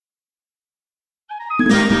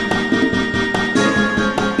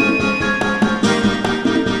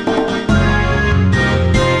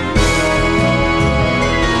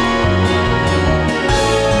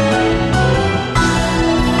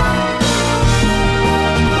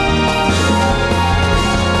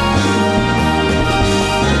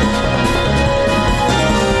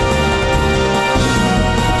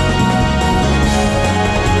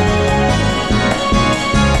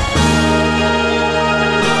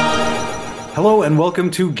Hello and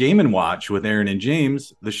welcome to Game and Watch with Aaron and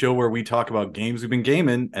James, the show where we talk about games we've been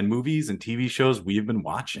gaming and movies and TV shows we've been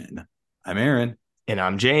watching. I'm Aaron. And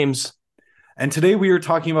I'm James. And today we are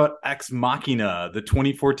talking about Ex Machina, the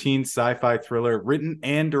 2014 sci-fi thriller written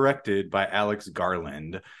and directed by Alex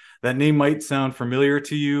Garland. That name might sound familiar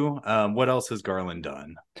to you. What else has Garland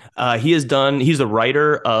done? He's the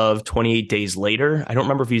writer of 28 Days Later. I don't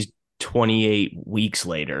remember if he's 28 Weeks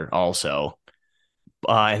Later also.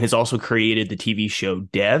 And has also created the TV show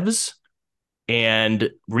Devs, and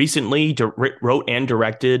recently wrote and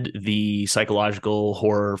directed the psychological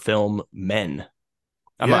horror film Men.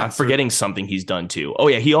 I'm forgetting something he's done too. Oh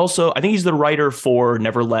yeah, I think he's the writer for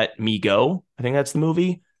Never Let Me Go. I think that's the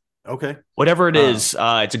movie. Okay. Whatever it is,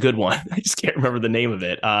 it's a good one. I just can't remember the name of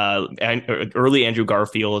it. Early Andrew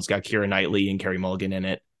Garfield. It's got Keira Knightley and Carey Mulligan in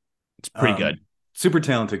it. It's pretty good. Super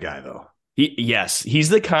talented guy, though. He's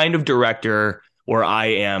the kind of director where I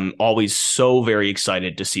am always so very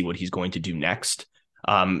excited to see what he's going to do next.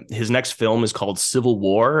 His next film is called Civil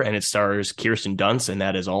War, and it stars Kirsten Dunst, and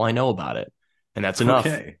that is all I know about it. And that's enough.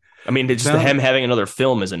 Okay. I mean, him having another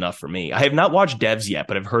film is enough for me. I have not watched Devs yet,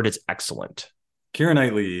 but I've heard it's excellent. Keira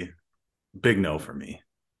Knightley, big no for me.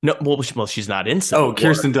 No, well, she's not in Civil War.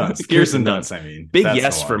 Kirsten Dunst. Kirsten Dunst, I mean. Big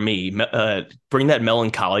yes for me. Bring that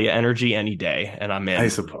melancholia energy any day, and I'm in. I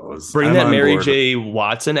suppose. Bring that Mary J.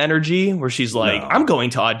 Watson energy, where she's like, I'm going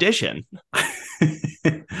to audition.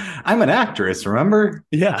 I'm an actress, remember?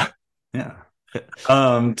 Yeah.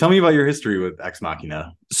 Tell me about your history with Ex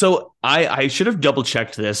Machina. So I should have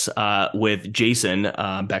double-checked this with Jason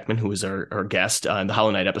Beckman, who was our guest in the Hollow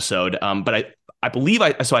Knight episode, but I believe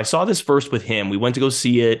I saw this first with him. We went to go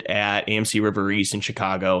see it at AMC River East in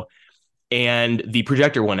Chicago, and the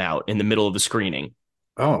projector went out in the middle of the screening.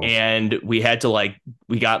 Oh, and we had to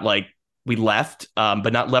we left,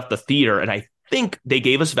 but not left the theater. And I think they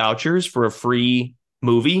gave us vouchers for a free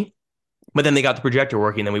movie, but then they got the projector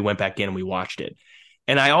working. And then we went back in and we watched it.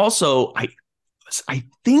 And I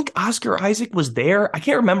think Oscar Isaac was there. I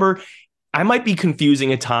can't remember. I might be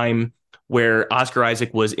confusing a time where Oscar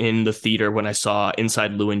Isaac was in the theater when I saw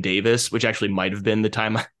Inside Llewyn Davis, which actually might have been the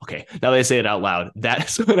time. Okay, now that I say it out loud,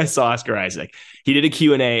 that's when I saw Oscar Isaac. He did a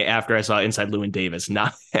Q&A after I saw Inside Llewyn Davis,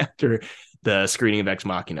 not after the screening of Ex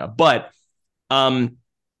Machina. But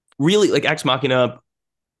really, Ex Machina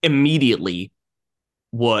immediately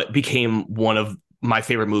became one of my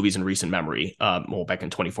favorite movies in recent memory. Back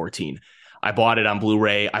in 2014. I bought it on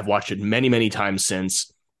Blu-ray. I've watched it many, many times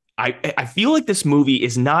since. I feel like this movie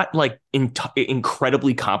is not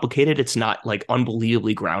incredibly complicated. It's not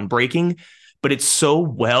unbelievably groundbreaking, but it's so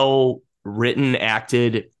well written,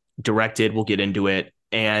 acted, directed. We'll get into it.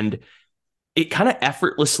 And it kind of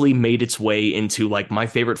effortlessly made its way into my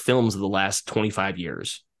favorite films of the last 25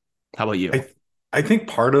 years. How about you? I think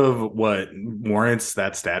part of what warrants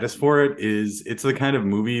that status for it is it's the kind of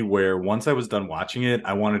movie where once I was done watching it,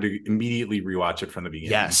 I wanted to immediately rewatch it from the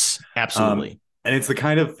beginning. Yes, absolutely. And it's the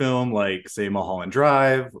kind of film like, say, Mulholland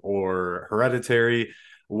Drive or Hereditary,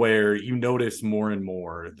 where you notice more and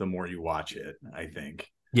more the more you watch it, I think.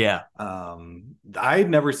 Yeah. I'd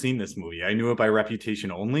never seen this movie. I knew it by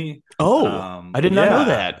reputation only. I did not know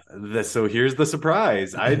that. So here's the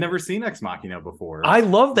surprise. I had never seen Ex Machina before. I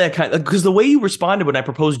love that because the way you responded when I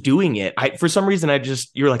proposed doing it, for some reason,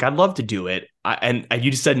 you're like, I'd love to do it. And you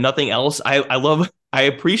just said nothing else. I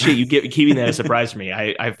appreciate you keeping that a surprise for me.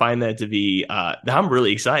 I find that to be, I'm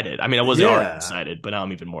really excited. I mean, I wasn't already excited, but now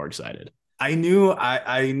I'm even more excited. I knew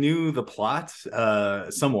the plot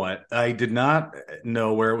somewhat. I did not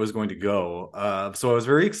know where it was going to go. So I was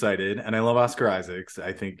very excited, and I love Oscar Isaacs.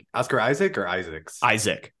 I think Oscar Isaac or Isaacs?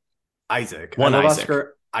 Isaac. One Isaac.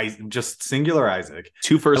 Just singular Isaac.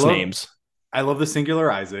 Two first names. I love the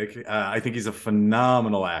singular Isaac. I think he's a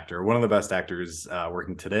phenomenal actor. One of the best actors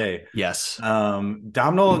working today. Yes.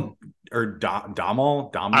 Domhnall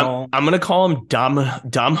Domhnall. I'm going to call him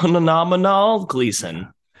Domhnall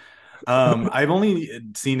Gleeson. I've only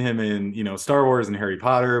seen him in Star Wars and Harry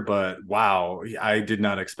Potter, but wow, I did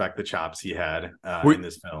not expect the chops he had in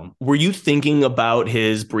this film. Were you thinking about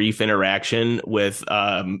his brief interaction with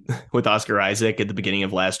Oscar Isaac at the beginning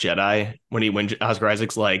of Last Jedi when Oscar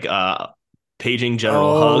Isaac's paging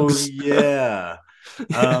General Hugs? Yeah.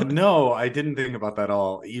 No, I didn't think about that at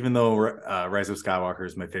all. Even though Rise of Skywalker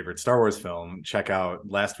is my favorite Star Wars film, check out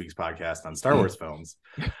last week's podcast on Star Wars films.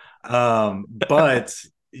 But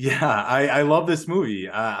yeah, I love this movie.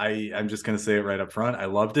 I'm just going to say it right up front. I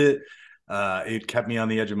loved it. It kept me on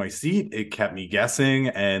the edge of my seat. It kept me guessing.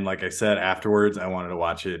 And like I said, afterwards, I wanted to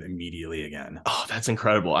watch it immediately again. Oh, that's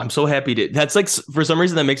incredible. I'm so happy to. That's like, for some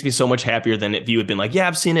reason, that makes me so much happier than if you had been like, yeah,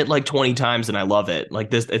 I've seen it like 20 times and I love it. Like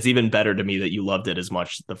this, it's even better to me that you loved it as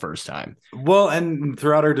much the first time. Well, and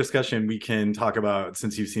throughout our discussion, we can talk about,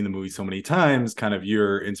 since you've seen the movie so many times, kind of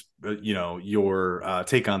your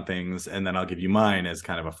take on things, and then I'll give you mine as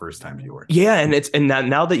kind of a first time viewer. Yeah, and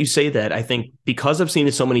now that you say that, I think because I've seen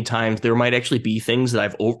it so many times, there might actually be things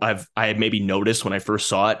that I had maybe noticed when I first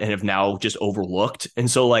saw it and have now just overlooked. And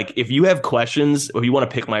so, like, if you have questions or you want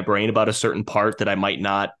to pick my brain about a certain part that I might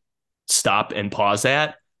not stop and pause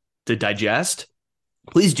at to digest,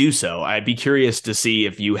 please do so. I'd be curious to see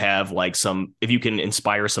if you have if you can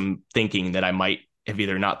inspire some thinking that I might have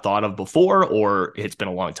either not thought of before, or it's been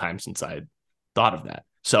a long time since I thought of that.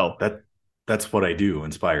 So that's what I do,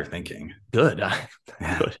 inspire thinking. Good.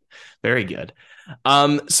 Good. Very good.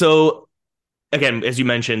 So again, as you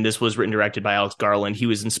mentioned, this was written and directed by Alex Garland. He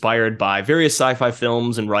was inspired by various sci-fi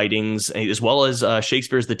films and writings, as well as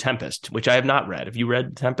Shakespeare's The Tempest, which I have not read. Have you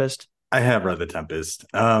read The Tempest? I have read The Tempest.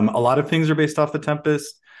 A lot of things are based off The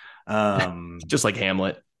Tempest. Just like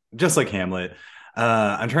Hamlet.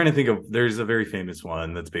 I'm trying to think of, there's a very famous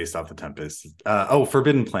one that's based off The Tempest.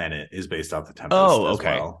 Forbidden Planet is based off The Tempest. Oh,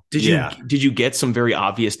 okay. Well. Did you get some very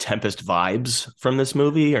obvious Tempest vibes from this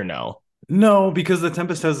movie, or no? No, because The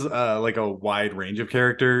Tempest has like a wide range of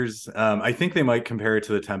characters. I think they might compare it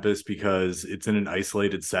to The Tempest because it's in an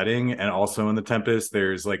isolated setting, and also in The Tempest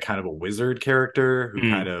there's like kind of a wizard character who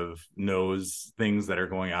kind of knows things that are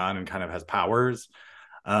going on and kind of has powers.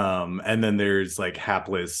 And then there's like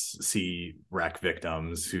hapless sea wreck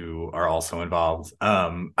victims who are also involved.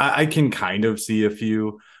 I can kind of see a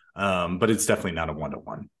few, but it's definitely not a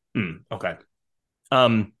 1-to-1. Okay.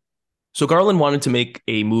 So Garland wanted to make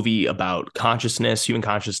a movie about consciousness, human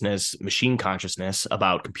consciousness, machine consciousness,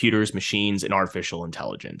 about computers, machines, and artificial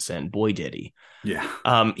intelligence. And boy, did he.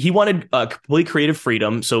 Yeah. He wanted complete creative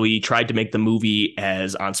freedom, so he tried to make the movie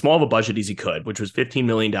as on small of a budget as he could, which was $15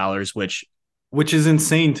 million, which is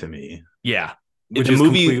insane to me. Yeah. Which the is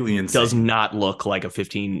movie completely insane. Does not look like a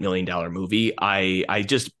 $15 million movie.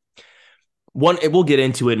 We'll get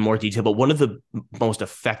into it in more detail, but one of the most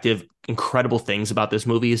effective, incredible things about this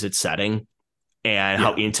movie is its setting and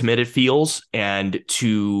how intimate it feels, and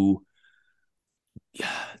to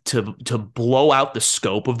blow out the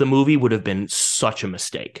scope of the movie would have been such a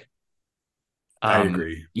mistake. I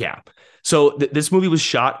agree. Yeah. So this movie was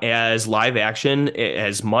shot as live action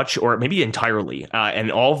as much, or maybe entirely,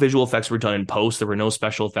 and all visual effects were done in post. There were no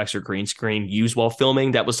special effects or green screen used while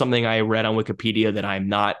filming. That was something I read on Wikipedia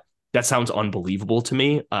that sounds unbelievable to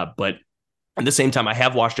me. But at the same time, I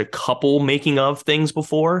have watched a couple making of things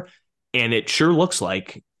before, and it sure looks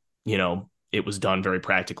like, it was done very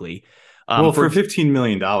practically. For $15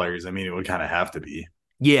 million, I mean, it would kind of have to be.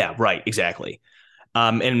 Yeah, right. Exactly.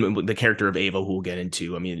 And the character of Ava, who we'll get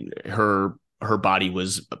into, I mean, her body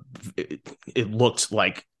was, it looked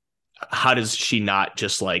like, how does she not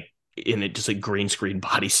just like in just a green screen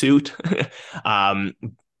bodysuit?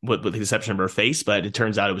 With the exception of her face, but it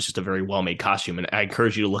turns out it was just a very well-made costume. And I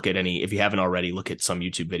encourage you to look at if you haven't already, look at some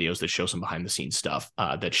YouTube videos that show some behind the scenes stuff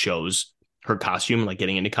that shows her costume, like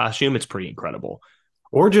getting into costume. It's pretty incredible.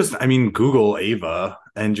 Or just, Google Ava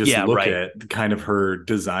and just look at kind of her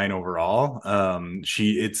design overall.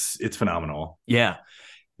 It's phenomenal. Yeah.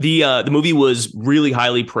 The movie was really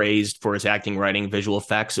highly praised for its acting, writing, visual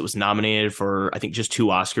effects. It was nominated for, I think, just 2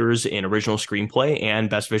 Oscars in original screenplay and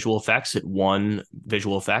best visual effects. It won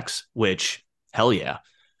visual effects, which, hell yeah.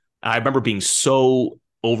 I remember being so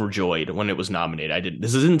overjoyed when it was nominated.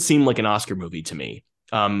 This didn't seem like an Oscar movie to me.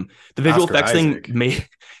 The visual Oscar effects Isaac.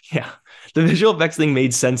 thing the visual effects thing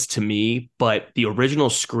made sense to me, but the original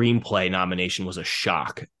screenplay nomination was a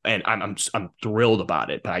shock, and I'm thrilled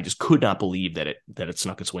about it. But I just could not believe that it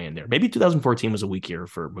snuck its way in there. Maybe 2014 was a weak year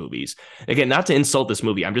for movies. Again, not to insult this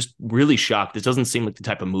movie, I'm just really shocked. This doesn't seem like the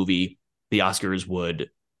type of movie the Oscars would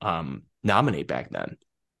nominate back then.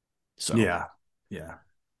 So yeah.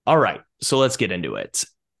 All right, so let's get into it.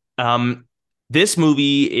 This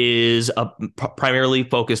movie is primarily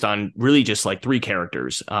focused on really just like 3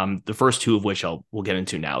 characters, the first 2 of which we'll get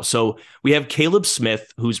into now. So we have Caleb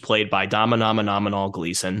Smith, who's played by Domhnall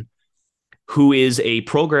Gleeson, who is a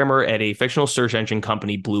programmer at a fictional search engine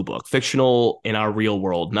company, Blue Book. Fictional in our real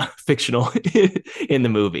world, not fictional in the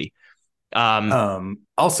movie.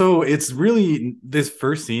 Also, it's really, this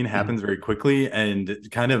first scene happens very quickly, and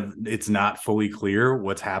kind of it's not fully clear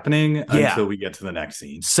what's happening until we get to the next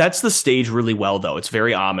scene. Sets the stage really well, though. It's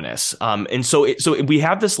very ominous. And so we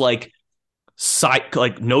have this like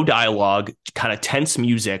no dialogue, kind of tense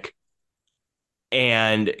music,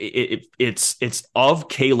 and it's of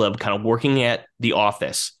Caleb kind of working at the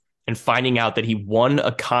office and finding out that he won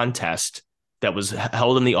a contest that was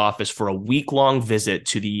held in the office for a week-long visit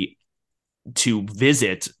to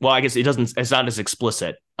visit. Well, I guess it's not as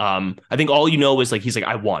explicit. I think all you know is like he's like,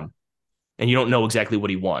 I won, and you don't know exactly what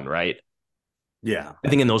he won, right? Yeah. I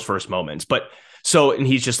think in those first moments. But so, and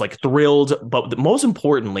he's just like thrilled. But most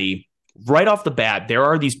importantly, right off the bat, there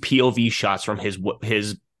are these POV shots from his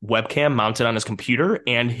webcam mounted on his computer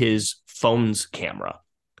and his phone's camera,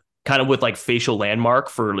 kind of with like facial landmark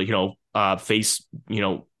for, face,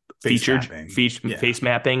 featured face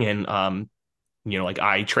mapping and, like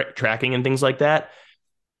eye tracking and things like that.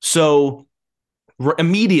 So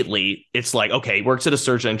immediately it's like, okay, he works at a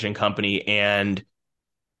search engine company and,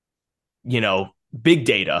 big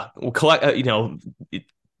data will collect,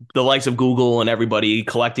 the likes of Google and everybody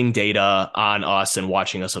collecting data on us and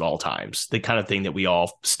watching us at all times, the kind of thing that we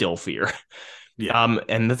all still fear. Yeah.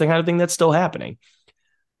 And the kind of thing that's still happening.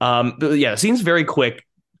 But yeah, the scene's very quick,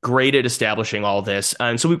 great at establishing all this.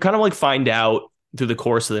 And so we kind of like find out through the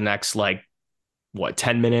course of the next,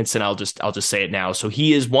 10 minutes. And I'll just say it now. So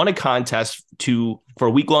he has won a contest for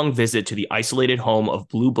a week-long visit to the isolated home of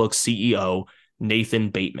Blue Book CEO, Nathan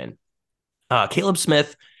Bateman. Caleb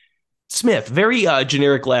Smith, very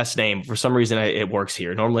generic last name. For some reason, it works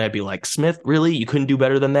here. Normally, I'd be like, Smith, really? You couldn't do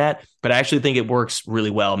better than that? But I actually think it works really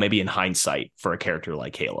well, maybe in hindsight, for a character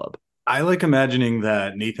like Caleb. I like imagining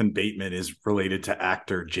that Nathan Bateman is related to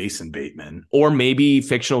actor Jason Bateman. Or maybe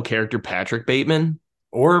fictional character Patrick Bateman.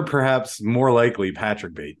 Or perhaps more likely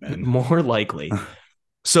Patrick Bateman. More likely.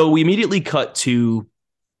 So we immediately cut to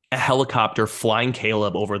a helicopter flying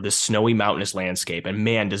Caleb over this snowy mountainous landscape. And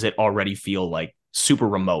man, does it already feel like super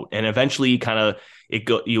remote. And eventually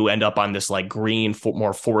you end up on this like green,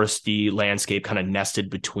 more foresty landscape kind of nested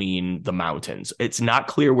between the mountains. It's not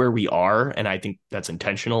clear where we are. And I think that's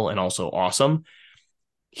intentional and also awesome.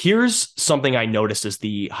 Here's something I noticed as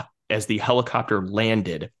the helicopter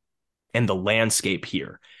landed and the landscape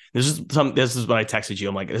here. This is when I texted you.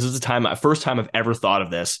 I'm like, this is the first time I've ever thought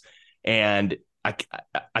of this. And I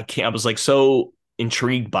was like so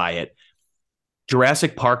intrigued by it.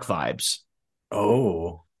 Jurassic Park vibes.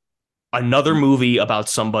 Oh, another movie about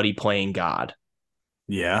somebody playing God.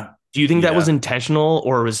 Yeah. Do you think that was intentional,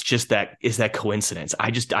 or is that coincidence?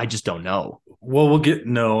 I just don't know. Well,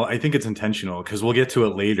 I think it's intentional because we'll get to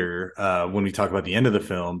it later when we talk about the end of the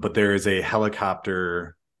film, but there is a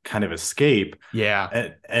helicopter kind of escape.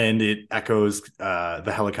 Yeah. And it echoes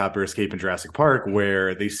the helicopter escape in Jurassic Park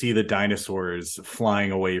where they see the dinosaurs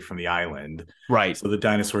flying away from the island. Right. So the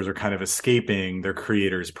dinosaurs are kind of escaping their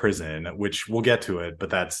creator's prison, which we'll get to it, but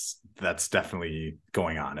that's definitely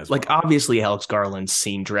going on as well. Like, obviously Alex Garland's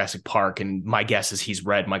seen Jurassic Park, and my guess is he's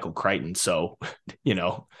read Michael Crichton. So,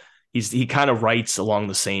 he kind of writes along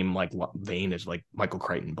the same like vein as like Michael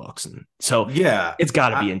Crichton books. And so it's got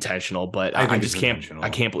to be intentional, but I just can't,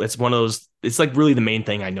 it's one of those, it's like really the main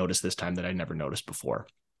thing I noticed this time that I never noticed before.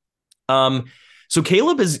 So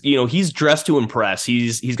Caleb is, he's dressed to impress.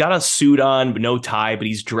 He's got a suit on, but no tie, but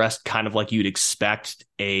he's dressed kind of like you'd expect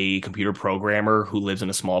a computer programmer who lives in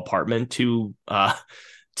a small apartment to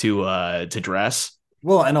dress.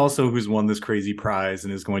 Well, and also who's won this crazy prize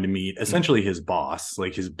and is going to meet essentially his boss,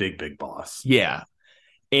 like his big boss. Yeah.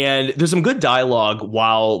 And there's some good dialogue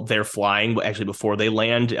while they're flying, actually before they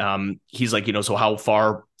land. He's like, so how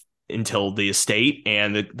far until the estate?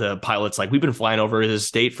 And the pilot's like, we've been flying over his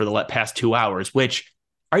estate for the past 2 hours, which,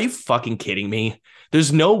 are you fucking kidding me?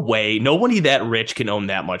 There's no way nobody that rich can own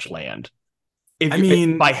that much land.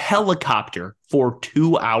 If by helicopter for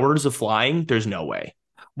 2 hours of flying, there's no way.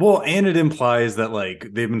 Well, and it implies that like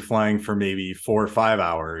they've been flying for maybe 4 or 5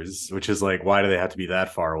 hours, which is like, why do they have to be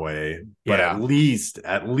that far away? But at least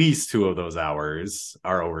 2 of those hours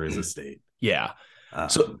are over his estate. Yeah.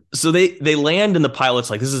 So they land, and the pilot's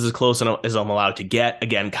like, this is as close as I'm allowed to get.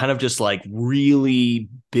 Again, kind of just like really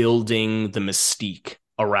building the mystique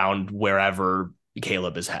around wherever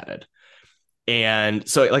Caleb is headed. And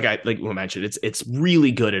so like we mentioned, it's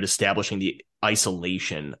really good at establishing the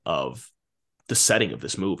isolation of the setting of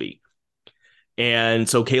this movie. And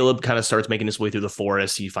so Caleb kind of starts making his way through the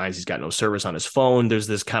forest. He finds he's got no service on his phone. There's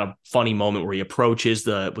this kind of funny moment where he approaches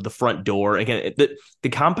the front door. Again, the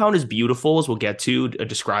compound is beautiful, as we'll get to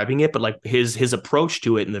describing it, but like his approach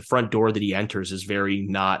to it and the front door that he enters is very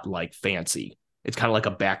not like fancy. It's kind of like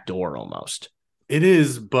a back door almost. It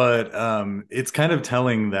is, but it's kind of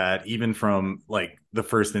telling that even from like the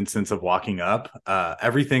first instance of walking up,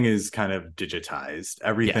 everything is kind of digitized.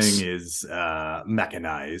 Everything is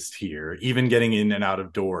mechanized here. Even getting in and out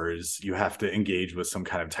of doors, you have to engage with some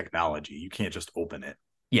kind of technology. You can't just open it.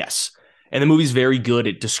 Yes. And the movie's very good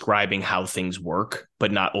at describing how things work,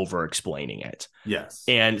 but not over explaining it. Yes.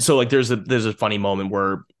 And so like there's a funny moment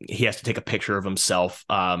where he has to take a picture of himself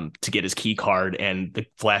to get his key card, and the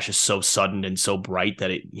flash is so sudden and so bright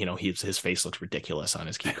that his face looks ridiculous on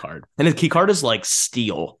his key card. And his key card is like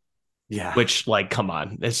steel. Yeah. Which, like, come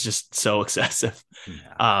on, it's just so excessive.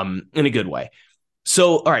 Yeah. In a good way.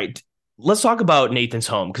 So, all right, let's talk about Nathan's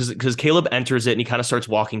home, because Caleb enters it and he kind of starts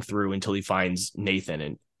walking through until he finds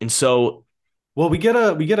Nathan. And so, well, we get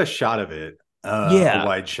a shot of it, a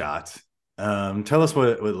wide shot. Tell us what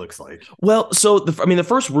it looks like. Well, so the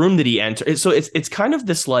first room that he enters, so it's kind of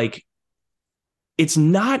this, like, it's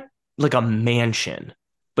not like a mansion,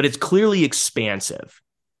 but it's clearly expansive.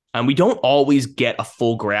 We don't always get a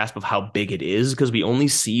full grasp of how big it is because we only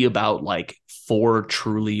see about like 4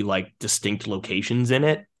 truly like distinct locations in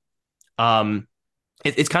it.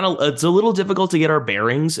 It's a little difficult to get our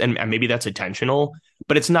bearings, and maybe that's intentional,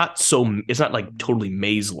 but it's not like totally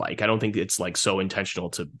maze like. I don't think it's like so intentional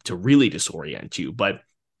to really disorient you, but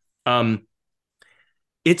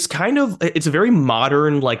it's a very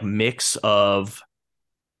modern like mix of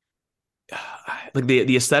like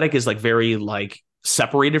the aesthetic is like very like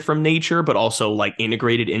separated from nature, but also like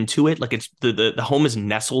integrated into it. Like it's the home is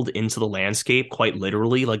nestled into the landscape quite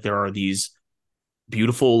literally. Like there are these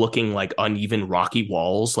beautiful looking like uneven rocky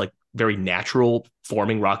walls, like very natural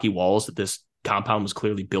forming rocky walls that this compound was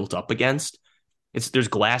clearly built up against. There's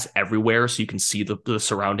glass everywhere, so you can see the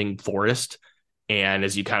surrounding forest. And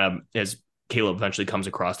as Caleb eventually comes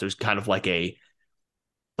across, there's kind of like a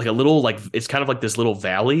little, like, it's kind of like this little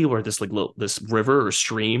valley where this river or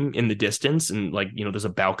stream in the distance, and like, there's a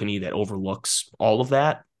balcony that overlooks all of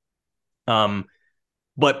that.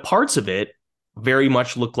 But parts of it very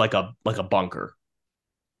much look like a bunker,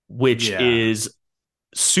 which is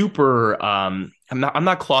super. I'm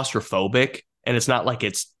not claustrophobic, and it's not like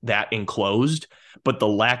it's that enclosed, but the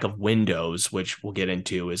lack of windows, which we'll get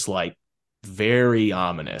into, is like very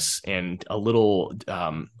ominous and a little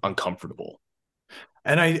uncomfortable.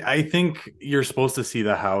 And I think you're supposed to see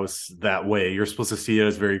the house that way. You're supposed to see it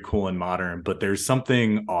as very cool and modern, but there's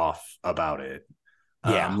something off about it.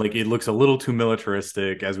 Yeah. Like it looks a little too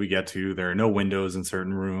militaristic as we get to. There are no windows in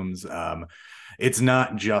certain rooms. It's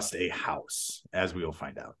not just a house, as we will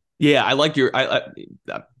find out. Yeah, I like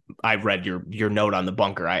I read your note on the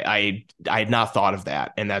bunker. I had not thought of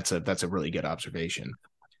that, and that's a really good observation.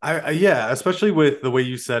 Especially with the way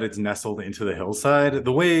you said it's nestled into the hillside,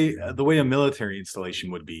 the way a military installation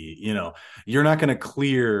would be. You're not going to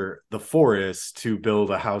clear the forest to build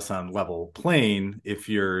a house on level plain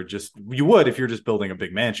you would if you're just building a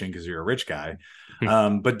big mansion because you're a rich guy.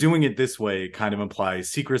 But doing it this way kind of implies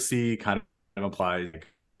secrecy, kind of implies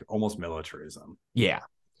almost militarism. Yeah.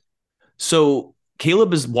 So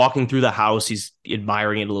Caleb is walking through the house. He's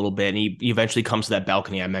admiring it a little bit, and he eventually comes to that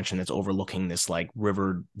balcony I mentioned that's overlooking this like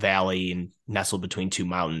river valley and nestled between 2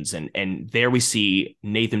 mountains. And there we see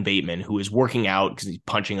Nathan Bateman, who is working out because he's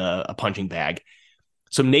punching a punching bag.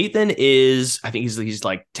 So Nathan I think he's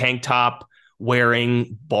like tank top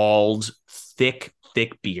wearing, bald, thick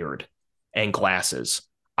beard and glasses.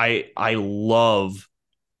 I love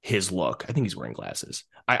his look. I think he's wearing glasses.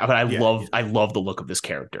 I love the look of this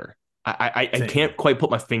character. I can't quite put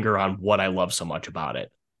my finger on what I love so much about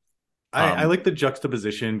it. I like the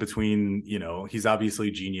juxtaposition between, he's obviously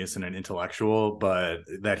genius and an intellectual, but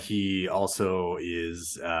that he also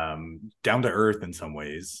is down to earth in some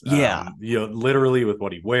ways. Yeah. Literally with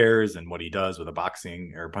what he wears and what he does with a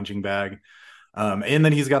boxing or punching bag. And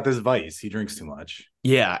then he's got this vice. He drinks too much.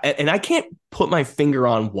 Yeah. And I can't put my finger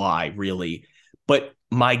on why, really. But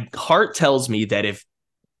my heart tells me that if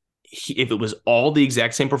it was all the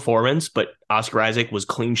exact same performance, but Oscar Isaac was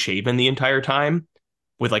clean shaven the entire time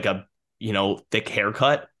with like a, thick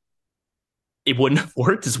haircut, it wouldn't have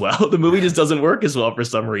worked as well. The movie just doesn't work as well for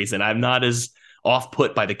some reason. I'm not as off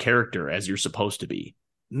put by the character as you're supposed to be.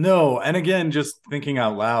 No. And again, just thinking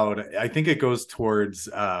out loud, I think it goes towards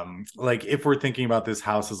like if we're thinking about this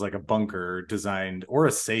house as like a bunker designed or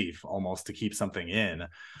a safe almost to keep something in,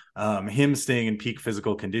 him staying in peak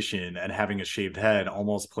physical condition and having a shaved head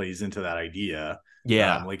almost plays into that idea.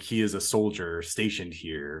 Yeah. Like he is a soldier stationed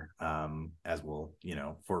here, as we'll,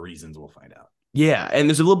 for reasons we'll find out. Yeah, and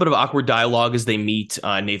there's a little bit of awkward dialogue as they meet.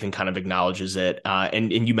 Nathan kind of acknowledges it,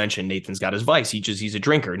 and you mentioned Nathan's got his vice. He's a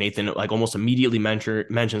drinker. Nathan like almost immediately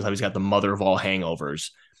mentions how he's got the mother of all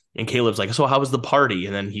hangovers, and Caleb's like, "So how was the party?"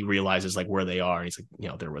 And then he realizes like where they are, and he's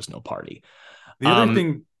like, there was no party. The other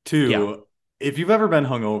thing too, if you've ever been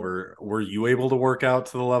hungover, were you able to work out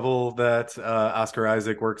to the level that Oscar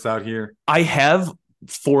Isaac works out here? I have,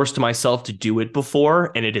 forced myself to do it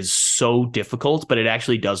before, and it is so difficult, but it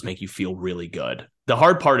actually does make you feel really good. The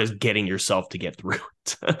hard part is getting yourself to get through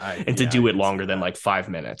it and to do it longer than like 5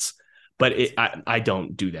 minutes. But I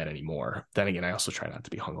don't do that anymore. Then again, I also try not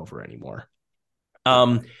to be hungover anymore.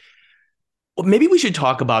 Maybe we should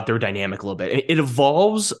talk about their dynamic a little bit. It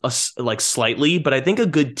evolves like slightly, but I think a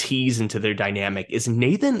good tease into their dynamic is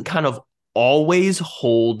Nathan kind of always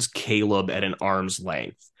holds Caleb at an arm's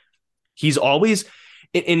length. He's always,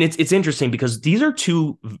 and it's interesting because these are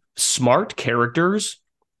two smart characters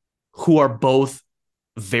who are both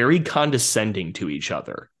very condescending to each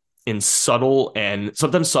other in subtle and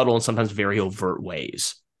sometimes very overt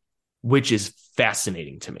ways, which is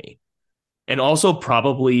fascinating to me. And also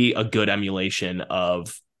probably a good emulation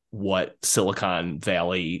of what Silicon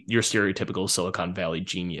Valley, your stereotypical Silicon Valley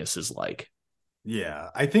genius is like. Yeah,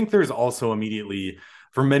 I think there's also immediately,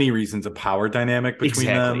 for many reasons, a power dynamic between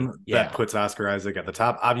them that puts Oscar Isaac at the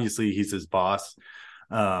top. Obviously, he's his boss.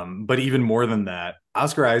 But even more than that,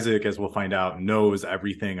 Oscar Isaac, as we'll find out, knows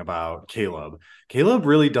everything about Caleb. Caleb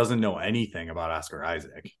really doesn't know anything about Oscar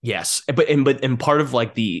Isaac. Yes, but part of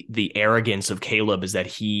like the arrogance of Caleb is that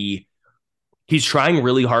he's trying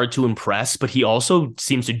really hard to impress, but he also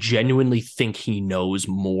seems to genuinely think he knows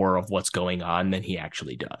more of what's going on than he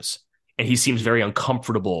actually does. And he seems very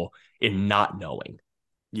uncomfortable in not knowing.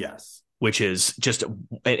 Yes. Which is just, and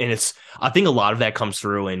it's, I think a lot of that comes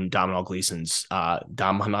through in Domhnall Gleeson's,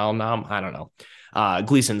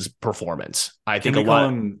 Gleeson's performance. I think can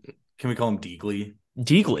we call him Deagley?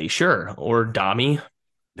 Deagley, sure. Or Dommy.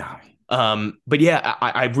 But yeah,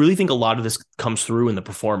 I really think a lot of this comes through in the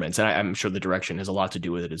performance, and I'm sure the direction has a lot to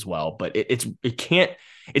do with it as well. But it's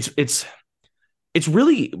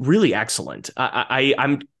really, really excellent.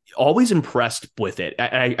 I'm always impressed with it.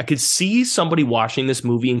 I could see somebody watching this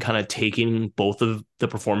movie and kind of taking both of the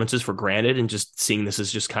performances for granted and just seeing this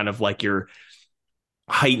as just kind of like your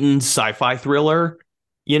heightened sci-fi thriller,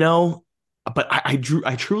 you know. But I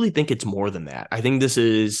truly think it's more than that. I think this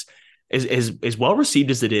is as well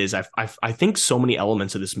received as it is. I think so many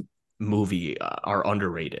elements of this movie are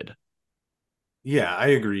underrated. Yeah, I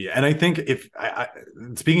agree. And I think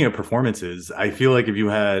speaking of performances, I feel like if you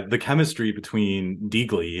had the chemistry between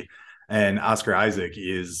Deagley and Oscar Isaac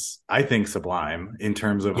is, I think, sublime in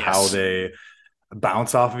terms of how they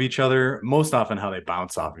bounce off of each other, most often how they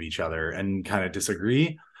bounce off of each other and kind of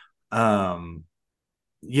disagree.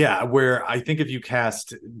 Yeah, where I think if you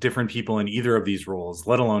cast different people in either of these roles,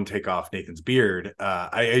 let alone take off Nathan's beard,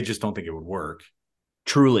 I just don't think it would work.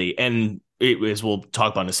 Truly. And as we'll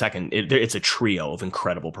talk about in a second, it's a trio of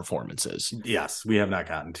incredible performances. Yes, we have not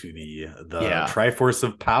gotten to the Triforce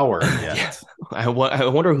of Power yet. Yeah. I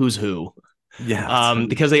wonder who's who. Yeah,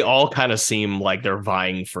 because they all kind of seem like they're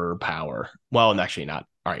vying for power. Well, actually not.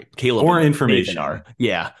 All right, Caleb or information are.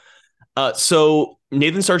 Yeah. So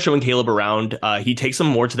Nathan starts showing Caleb around. He takes him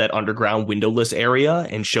more to that underground windowless area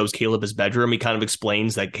and shows Caleb his bedroom. He kind of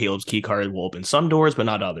explains that Caleb's key card will open some doors, but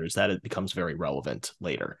not others. That it becomes very relevant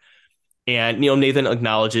later. And, Nathan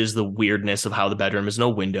acknowledges the weirdness of how the bedroom has no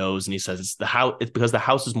windows. And he says it's because the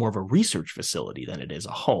house is more of a research facility than it is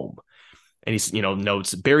a home. And he's,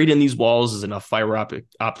 notes buried in these walls is enough fiber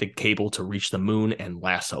optic cable to reach the moon and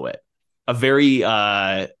lasso it. A very,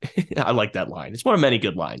 I like that line. It's one of many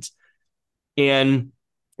good lines. And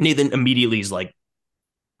Nathan immediately is like,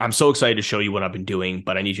 I'm so excited to show you what I've been doing,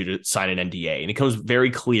 but I need you to sign an NDA. And it comes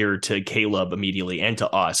very clear to Caleb immediately and to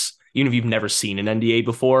us, even if you've never seen an NDA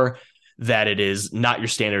before, that it is not your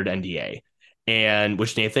standard NDA, and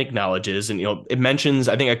which Nathan acknowledges. And, it mentions,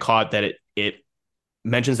 I think I caught that it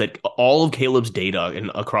mentions that all of Caleb's data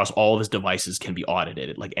and across all of his devices can be audited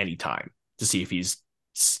at like any time to see if he's,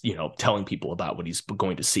 telling people about what he's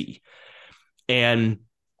going to see. And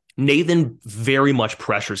Nathan very much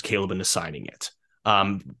pressures Caleb into signing it.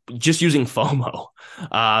 Just using FOMO.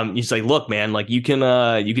 He's like, look, man, like you can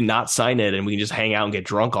not sign it and we can just hang out and get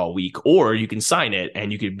drunk all week, or you can sign it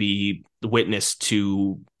and you could be the witness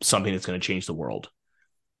to something that's going to change the world.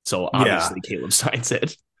 So obviously Caleb signs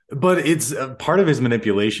it. But it's part of his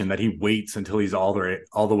manipulation that he waits until he's all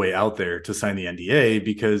the way out there to sign the NDA,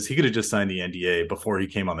 because he could have just signed the NDA before he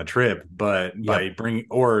came on the trip, but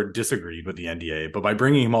or disagreed with the NDA. But by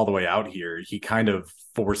bringing him all the way out here, he kind of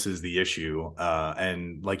forces the issue,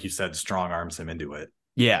 and like you said, strong arms him into it.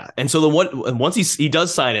 Yeah, and so once he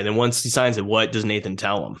does sign it, and once he signs it, what does Nathan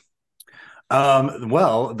tell him?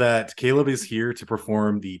 Well, that Caleb is here to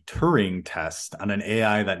perform the Turing test on an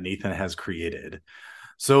AI that Nathan has created.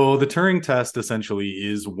 So the Turing test essentially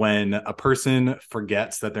is when a person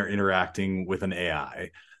forgets that they're interacting with an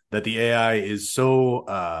AI, that the AI is so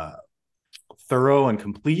thorough and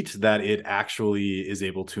complete that it actually is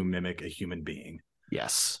able to mimic a human being.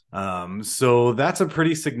 Yes. So that's a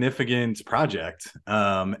pretty significant project.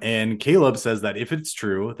 And Caleb says that if it's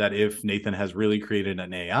true, that if Nathan has really created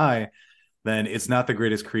an AI, then it's not the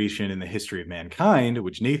greatest creation in the history of mankind,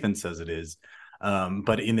 which Nathan says it is,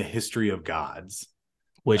 but in the history of gods.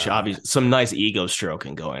 Which obviously some nice ego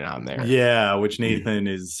stroking going on there. Yeah, which Nathan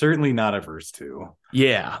is certainly not averse to.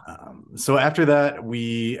 Yeah. So after that,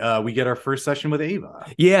 we get our first session with Ava.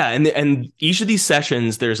 Yeah, and each of these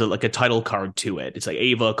sessions, there's a title card to it. It's like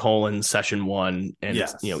Ava : session 1, and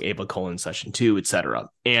Yes. it's, Ava : session 2, etc.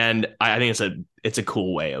 And I think it's a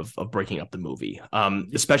cool way of breaking up the movie,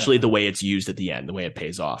 especially the way it's used at the end, the way it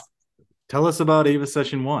pays off. Tell us about Ava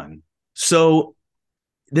session 1. So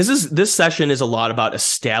this session is a lot about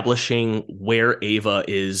establishing where Ava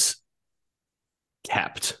is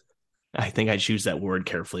kept. I think I choose that word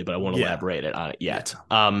carefully, but I won't elaborate on it yet.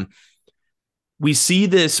 Yeah. We see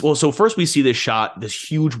this. Well, so first we see this shot, this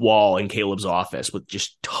huge wall in Caleb's office with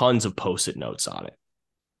just tons of Post-it notes on it.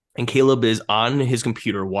 And Caleb is on his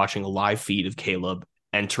computer watching a live feed of Caleb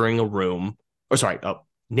entering a room.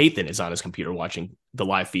 Nathan is on his computer watching the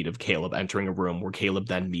live feed of Caleb entering a room where Caleb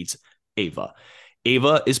then meets Ava.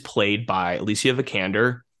 Ava is played by Alicia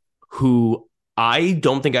Vikander, who I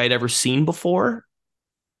don't think I had ever seen before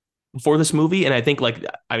this movie. And I think I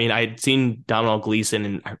had seen Domhnall Gleeson,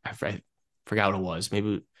 and I forgot what it was.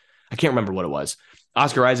 Maybe I can't remember what it was.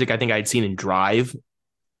 Oscar Isaac, I think I had seen in Drive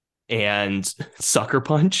and Sucker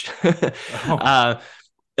Punch. Alicia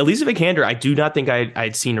Vikander, I do not think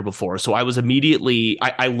I'd seen her before. So I was immediately,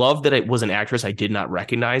 I love that it was an actress I did not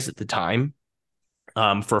recognize at the time.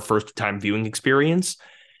 For a first time viewing experience.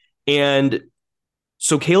 And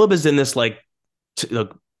so Caleb is in this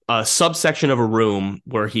a subsection of a room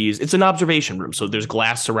where it's an observation room. So there's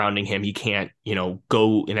glass surrounding him. He can't,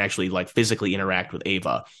 go and actually physically interact with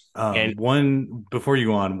Ava. And before you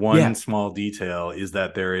go on, small detail is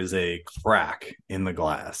that there is a crack in the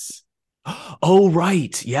glass. Oh,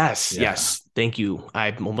 right. Yes. Yeah. Yes. Thank you.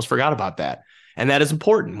 I almost forgot about that. And that is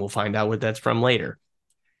important. We'll find out what that's from later.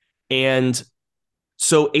 And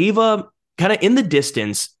so Ava, kind of in the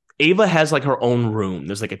distance, Ava has her own room.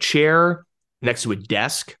 There's a chair next to a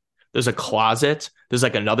desk. There's a closet. There's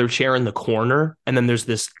another chair in the corner. And then there's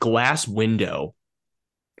this glass window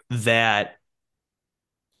that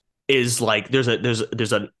is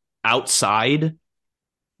there's an outside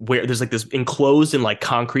where there's this enclosed in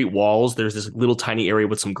concrete walls. There's this little tiny area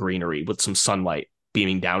with some greenery, with some sunlight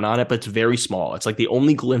beaming down on it, but it's very small. It's the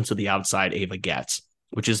only glimpse of the outside Ava gets,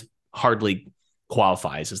 which is hardly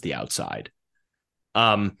qualifies as the outside.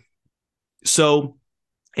 So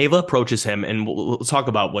Ava approaches him, and we'll talk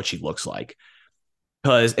about what she looks like,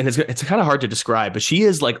 because it's kind of hard to describe, but she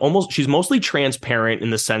is she's mostly transparent in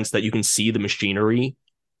the sense that you can see the machinery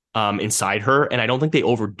inside her, and I don't think they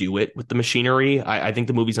overdo it with the machinery. I think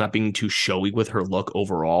the movie's not being too showy with her look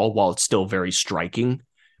overall, while it's still very striking.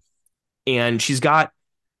 And she's got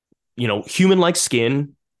human-like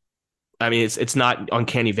skin. I mean, it's not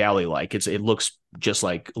Uncanny Valley it looks just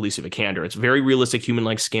like Alicia Vikander. It's very realistic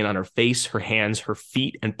human-like skin on her face, her hands, her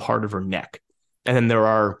feet, and part of her neck. And then there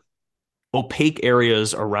are opaque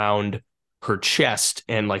areas around her chest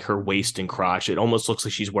and her waist and crotch. It almost looks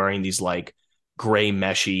like she's wearing these gray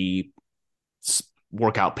meshy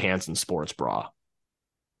workout pants and sports bra.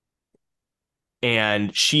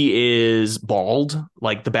 And she is bald.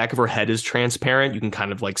 The back of her head is transparent. You can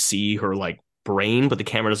kind of see her brain, but the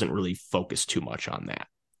camera doesn't really focus too much on that.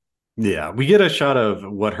 Yeah, we get a shot of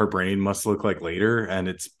what her brain must look like later, and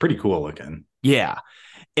it's pretty cool looking. Yeah.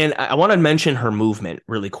 And I want to mention her movement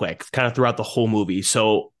really quick, kind of throughout the whole movie.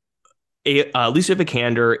 So Alicia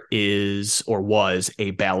Vikander was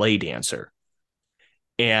a ballet dancer,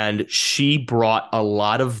 and she brought a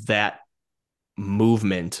lot of that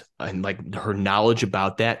movement and her knowledge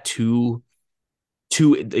about that to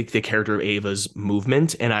the character of Ava's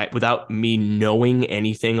movement. And without me knowing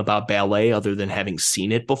anything about ballet other than having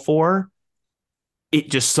seen it before,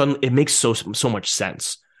 it makes so much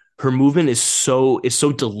sense. Her movement is so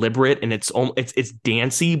deliberate, and it's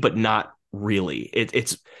dancey, but not really.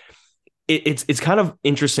 It's kind of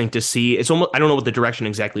interesting to see. It's almost, I don't know what the direction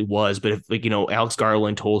exactly was, but if Alex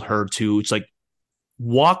Garland told her to, it's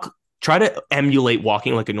try to emulate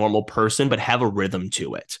walking like a normal person, but have a rhythm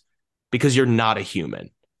to it. Because you're not a human.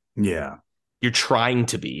 Yeah. You're trying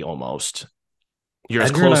to be almost. You're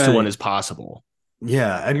as close to one as possible.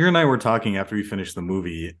 Yeah. Edgar and I were talking after we finished the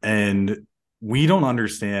movie, and we don't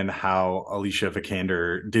understand how Alicia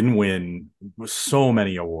Vikander didn't win so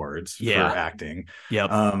many awards for acting. Yep.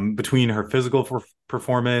 Between her physical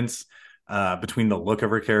performance, between the look of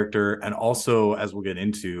her character and also, as we'll get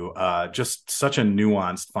into, just such a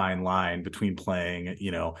nuanced fine line between playing,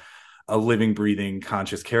 a living, breathing,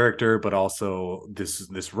 conscious character, but also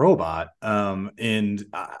this robot. And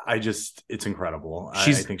I just, it's incredible.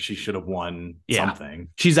 I think she should have won something.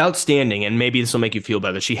 She's outstanding, and maybe this will make you feel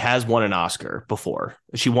better. She has won an Oscar before.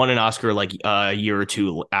 She won an Oscar like a year or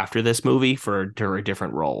two after this movie for a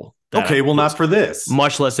different role. Okay, well, not for this.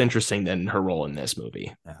 Much less interesting than her role in this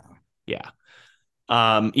movie. Yeah.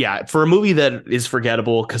 For a movie that is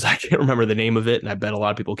forgettable because I can't remember the name of it, and I bet a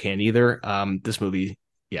lot of people can't either. This movie.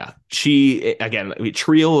 Yeah, she, again, a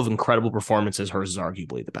trio of incredible performances. Hers is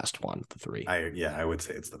arguably the best one of the three. I would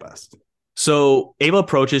say it's the best. So Ava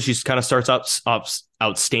approaches. She kind of starts out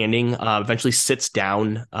outstanding, eventually sits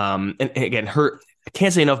down. And again, I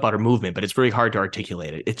can't say enough about her movement, but it's very hard to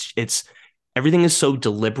articulate it. It's everything is so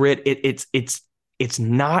deliberate. It's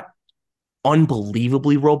not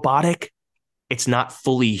unbelievably robotic. It's not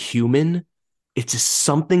fully human. It's just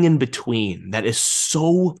something in between that is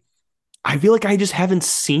so... I feel like I just haven't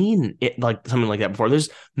seen it like something like that before.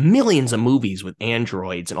 There's millions of movies with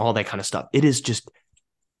androids and all that kind of stuff. It is just,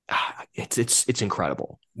 it's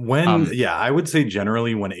incredible. I would say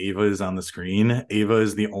generally when Ava is on the screen, Ava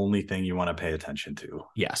is the only thing you want to pay attention to.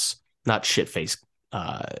 Yes, not shit-faced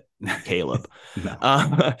Caleb.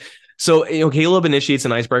 No. So Caleb initiates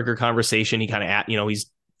an icebreaker conversation. He kind of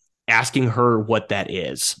he's asking her what that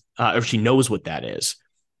is, if she knows what that is.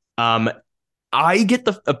 I get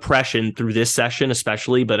the impression through this session,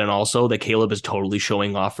 especially, but then also that Caleb is totally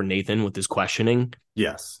showing off for Nathan with his questioning.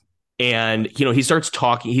 Yes. And, he starts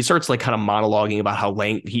talking, he starts like kind of monologuing about how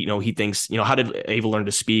he thinks, how did Ava learn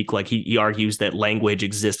to speak? Like he argues that language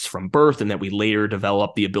exists from birth and that we later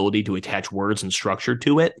develop the ability to attach words and structure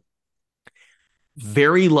to it.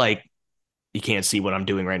 Very like, you can't see what I'm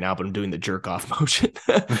doing right now, but I'm doing the jerk off motion.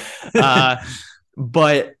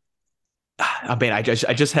 But I mean, I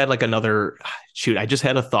just had like another shoot. I just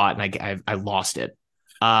had a thought and I lost it.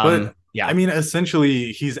 But yeah, I mean,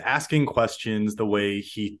 essentially, he's asking questions the way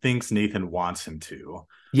he thinks Nathan wants him to.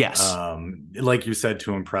 Yes. Like you said,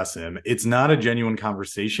 to impress him. It's not a genuine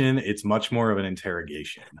conversation. It's much more of an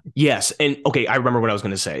interrogation. Yes. And okay, I remember what I was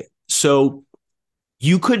going to say. So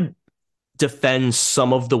you could defend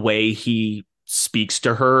some of the way he speaks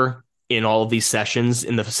to her in all of these sessions,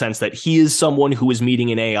 in the sense that he is someone who is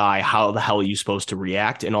meeting an AI. How the hell are you supposed to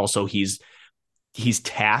react? And also he's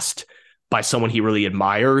tasked by someone he really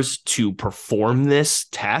admires to perform this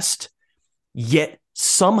test. Yet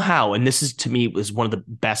somehow, and this is to me was one of the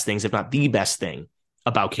best things, if not the best thing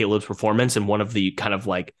about Caleb's performance, and one of the kind of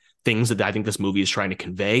like things that I think this movie is trying to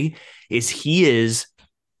convey, is he is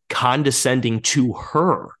condescending to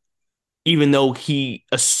her. Even though he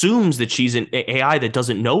assumes that she's an AI that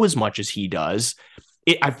doesn't know as much as he does.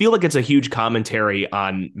 I feel like it's a huge commentary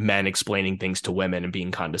on men explaining things to women and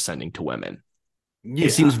being condescending to women. Yeah,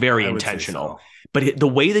 it seems very intentional. So. But the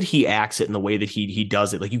way that he acts it and the way that he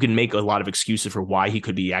does it, like you can make a lot of excuses for why he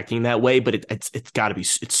could be acting that way, but it's got to be,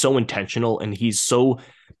 it's so intentional. And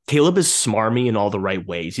Caleb is smarmy in all the right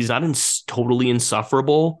ways. He's not totally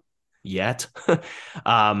insufferable yet.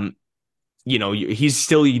 He's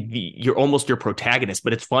still you're almost your protagonist,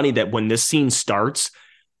 but it's funny that when this scene starts,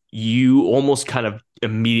 you almost kind of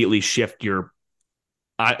immediately shift now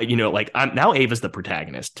Ava's the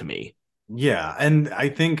protagonist to me. Yeah. And I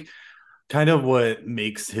think kind of what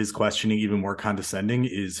makes his questioning even more condescending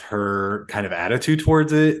is her kind of attitude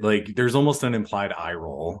towards it. Like there's almost an implied eye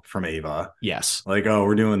roll from Ava. Yes. Like, oh,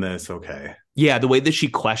 we're doing this. Okay. Yeah. The way that she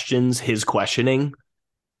questions his questioning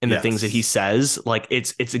and the things that he says, like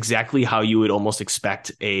it's exactly how you would almost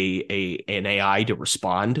expect an AI to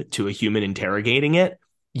respond to a human interrogating it.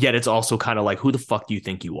 Yet it's also kind of like, who the fuck do you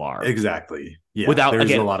think you are? Exactly. Yeah.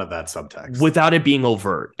 There's a lot of that subtext without it being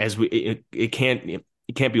overt, as it can't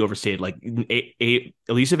be overstated. Like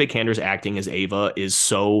Alicia Vikander's acting as Ava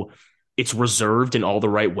is it's reserved in all the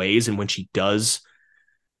right ways. And when she does,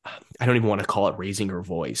 I don't even want to call it raising her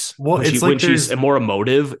voice. Well, when she's more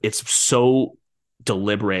emotive, it's so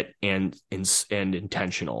deliberate and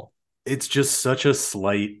intentional. It's just such a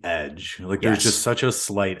slight edge. Like there's just such a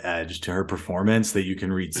slight edge to her performance that you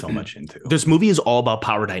can read so much into. This movie is all about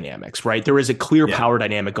power dynamics, right? There is a clear power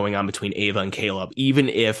dynamic going on between Ava and Caleb, even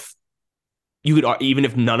if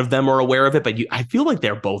none of them are aware of it, but I feel like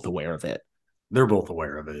they're both aware of it. They're both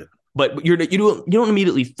aware of it. But you don't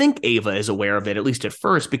immediately think Ava is aware of it, at least at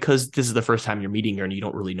first, because this is the first time you're meeting her and you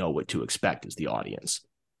don't really know what to expect as the audience.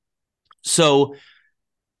 So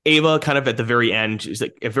Ava kind of at the very end, she's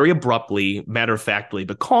like very abruptly, matter-of-factly,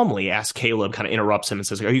 but calmly asks Caleb, kind of interrupts him and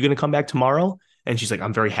says, are you going to come back tomorrow? And she's like,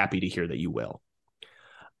 I'm very happy to hear that you will.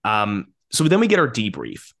 So then we get our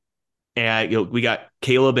debrief. And we got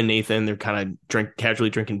Caleb and Nathan. They're kind of casually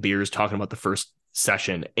drinking beers, talking about the first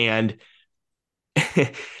session. And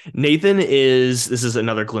Nathan this is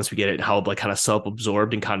another glimpse we get at how like kind of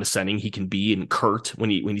self-absorbed and condescending he can be, and curt when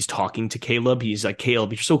he's talking to Caleb. He's like,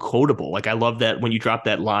 Caleb, you're so quotable. Like, I love that when you drop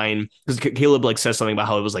that line, because Caleb like says something about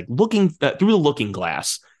how it was like looking through the looking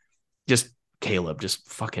glass. Just Caleb, just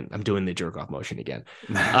fucking, I'm doing the jerk off motion again.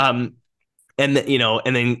 And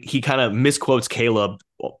then he kind of misquotes Caleb,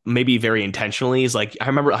 maybe very intentionally. He's like,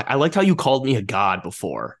 I liked how you called me a god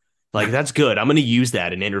before. Like, that's good. I'm going to use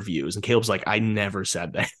that in interviews. And Caleb's like, I never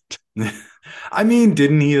said that. I mean,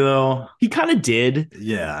 didn't he though? He kind of did.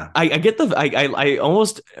 Yeah. I get I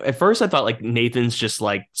almost, at first I thought like Nathan's just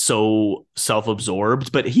like so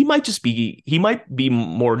self-absorbed, but he might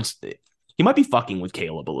be fucking with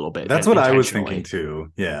Caleb a little bit. That's what I was thinking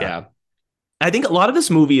too. Yeah. Yeah. I think a lot of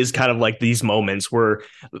this movie is kind of like these moments where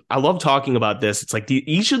I love talking about this. It's like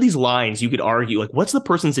each of these lines you could argue, like, what's the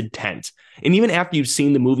person's intent? And even after you've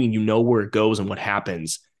seen the movie and you know where it goes and what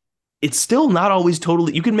happens, it's still not always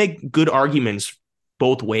totally, you can make good arguments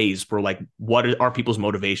both ways for like, what are people's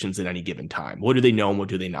motivations at any given time? What do they know and what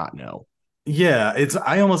do they not know? Yeah,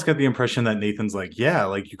 I almost got the impression that Nathan's like, yeah,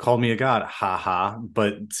 like, you called me a god, haha,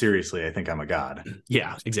 but seriously, I think I'm a god.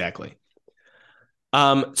 Yeah, exactly.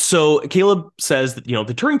 So Caleb says that, the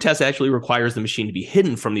Turing test actually requires the machine to be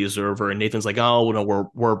hidden from the observer. And Nathan's like, oh, no,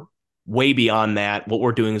 we're way beyond that. What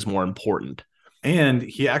we're doing is more important. And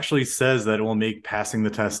he actually says that it will make passing the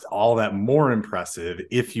test all that more impressive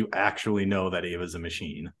if you actually know that Ava's a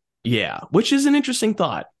machine. Yeah, which is an interesting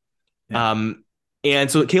thought. Yeah. And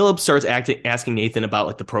so Caleb starts asking Nathan about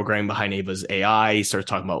like the programming behind Ava's AI. He starts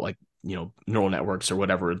talking about like, neural networks or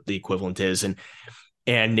whatever the equivalent is.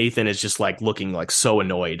 And Nathan is just like looking like so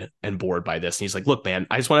annoyed and bored by this. And he's like, look, man,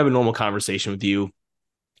 I just want to have a normal conversation with you,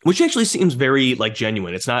 which actually seems very like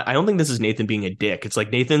genuine. It's not, I don't think this is Nathan being a dick. It's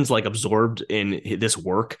like Nathan's like absorbed in this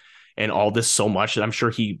work and all this so much that I'm sure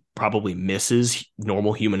he probably misses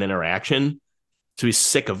normal human interaction. So he's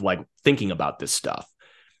sick of like thinking about this stuff.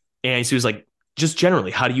 And so he's like, just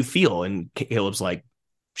generally, how do you feel? And Caleb's like,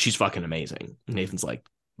 she's fucking amazing. And Nathan's like,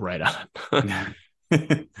 right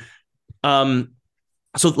on.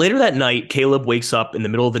 So later that night, Caleb wakes up in the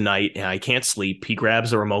middle of the night and I can't sleep. He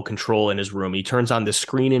grabs the remote control in his room. He turns on the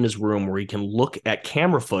screen in his room where he can look at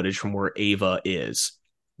camera footage from where Ava is,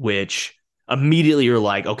 which immediately you're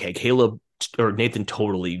like, okay, Caleb or Nathan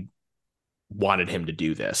totally wanted him to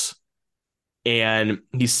do this. And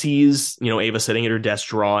he sees, Ava sitting at her desk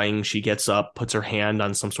drawing. She gets up, puts her hand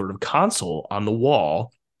on some sort of console on the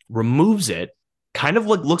wall, removes it, kind of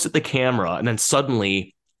like looks at the camera, and then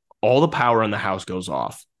suddenly all the power in the house goes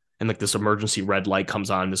off. And like this emergency red light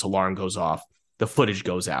comes on, this alarm goes off, the footage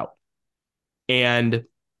goes out. And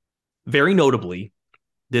very notably,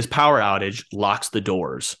 this power outage locks the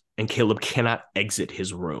doors and Caleb cannot exit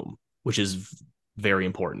his room, which is very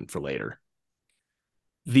important for later.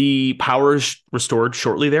 The power is restored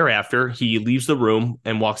shortly thereafter. He leaves the room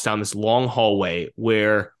and walks down this long hallway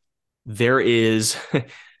where there are these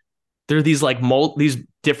like these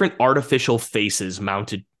different artificial faces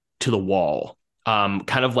mounted to the wall,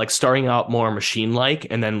 kind of like starting out more machine-like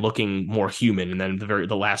and then looking more human. And then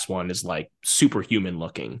the last one is like superhuman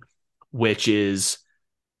looking, which is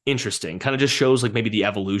interesting. Kind of just shows like maybe the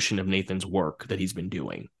evolution of Nathan's work that he's been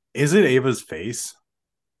doing. Is it Ava's face?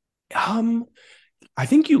 I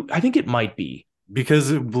think it might be.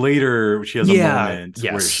 Because later she has a moment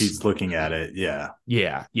where she's looking at it. Yeah.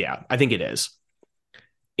 I think it is.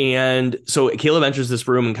 And so Caleb enters this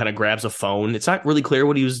room and kind of grabs a phone. It's not really clear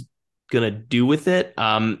what he was going to do with it.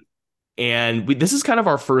 This is kind of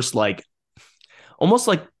our first, like, almost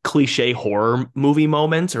like cliche horror movie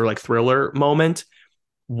moment or like thriller moment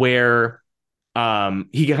where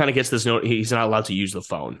he kind of gets this note. He's not allowed to use the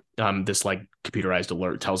phone. This like computerized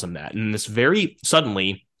alert tells him that. And this very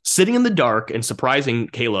suddenly, sitting in the dark and surprising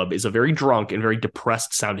Caleb is a very drunk and very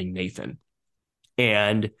depressed sounding Nathan.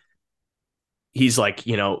 And he's like,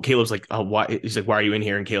 Caleb's like, oh, why? He's like, why are you in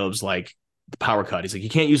here? And Caleb's like, the power cut. He's like, you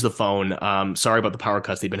can't use the phone. Sorry about the power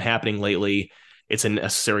cuts. They've been happening lately. It's a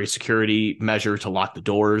necessary security measure to lock the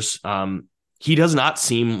doors. He does not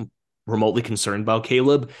seem remotely concerned about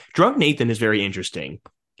Caleb. Drunk Nathan is very interesting.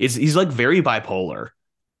 He's like very bipolar.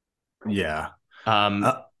 Yeah.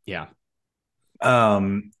 Yeah.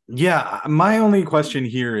 My only question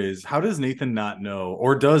here is, how does Nathan not know,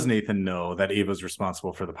 or does Nathan know that Ava's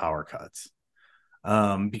responsible for the power cuts?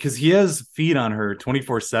 Because he has feed on her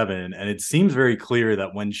 24/7, and it seems very clear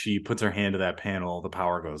that when she puts her hand to that panel, the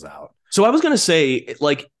power goes out. So I was going to say,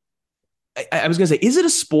 like, I was going to say, is it a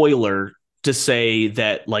spoiler to say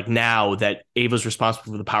that like now that Ava's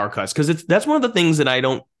responsible for the power cuts, because that's one of the things that I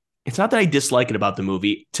don't. It's not that I dislike it about the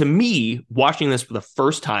movie. To me, watching this for the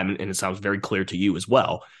first time, and it sounds very clear to you as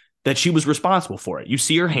well, that she was responsible for it. You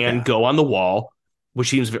see her hand go on the wall, which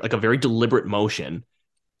seems like a very deliberate motion,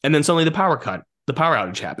 and then suddenly the power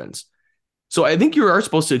outage happens. So I think you are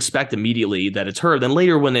supposed to expect immediately that it's her. Then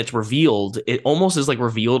later when it's revealed, it almost is like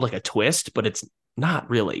revealed like a twist, but it's not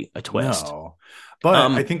really a twist. No.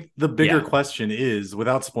 But I think the bigger question is,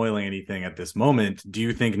 without spoiling anything at this moment, do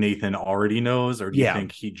you think Nathan already knows, or do you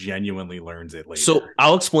think he genuinely learns it later? So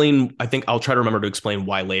I'll explain. I think I'll try to remember to explain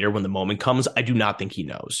why later when the moment comes. I do not think he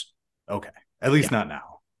knows. Okay. At least not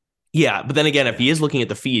now. Yeah. But then again, if he is looking at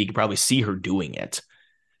the feed, he can probably see her doing it.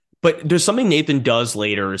 But there's something Nathan does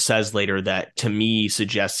later, or says later, that to me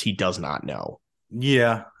suggests he does not know.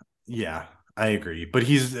 Yeah. Yeah. I agree. But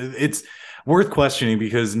it's worth questioning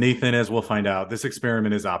because Nathan, as we'll find out, this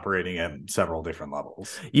experiment is operating at several different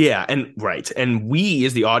levels. Yeah, and right. And we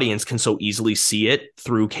as the audience can so easily see it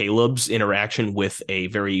through Caleb's interaction with a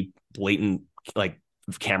very blatant like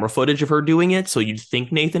camera footage of her doing it. So you'd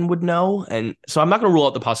think Nathan would know. And so I'm not going to rule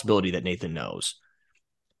out the possibility that Nathan knows.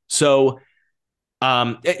 So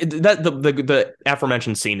the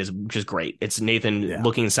aforementioned scene is just great. It's Nathan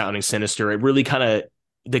looking and sounding sinister. It really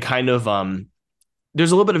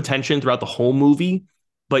there's a little bit of tension throughout the whole movie,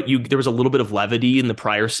 but there was a little bit of levity in the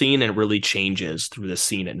prior scene, and it really changes through the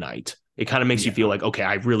scene at night. It kind of makes you feel like, okay,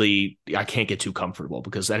 I can't get too comfortable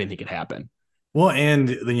because anything could happen. Well, and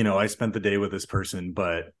I spent the day with this person,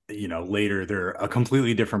 but later they're a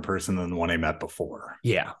completely different person than the one I met before.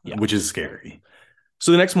 Yeah. Which is scary.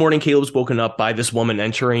 So the next morning, Caleb's woken up by this woman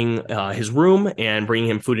entering his room and bringing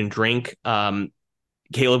him food and drink.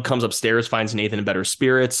 Caleb comes upstairs, finds Nathan in better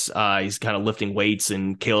spirits. He's kind of lifting weights,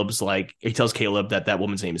 and he tells Caleb that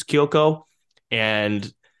woman's name is Kyoko,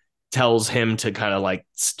 and tells him to kind of like,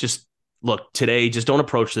 just look, today, just don't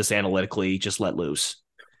approach this analytically, just let loose.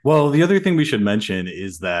 Well, the other thing we should mention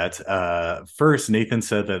is that first, Nathan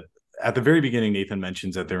said that at the very beginning, Nathan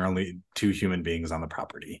mentions that there are only two human beings on the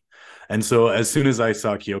property. And so as soon as I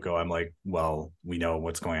saw Kyoko, I'm like, well, we know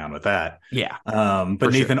what's going on with that. Yeah.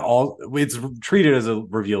 But Nathan, it's treated as a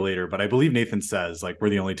reveal later, but I believe Nathan says like, we're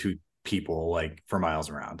the only two people like for miles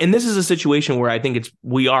around. And this is a situation where I think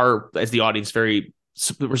we are, as the audience,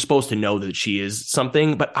 we're supposed to know that she is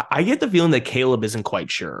something, but I get the feeling that Caleb isn't quite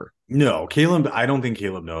sure. No, I don't think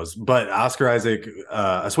Caleb knows, but Oscar Isaac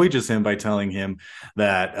assuages him by telling him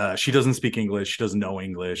that she doesn't speak English, she doesn't know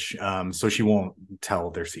English, so she won't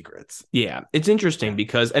tell their secrets. Yeah, it's interesting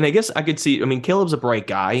because, and I guess I could see, I mean, Caleb's a bright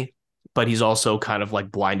guy, but he's also kind of like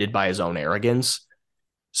blinded by his own arrogance.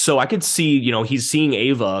 So I could see, he's seeing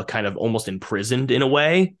Ava kind of almost imprisoned in a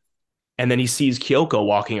way. And then he sees Kyoko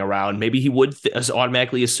walking around. Maybe he would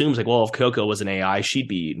automatically assumes like, well, if Kyoko was an AI, she'd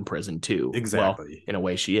be in prison too. Exactly. Well, in a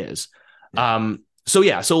way she is. Yeah.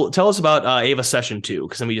 So tell us about Ava session 2,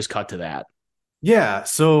 because then we just cut to that. Yeah.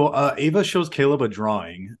 So Ava shows Caleb a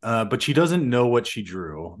drawing, but she doesn't know what she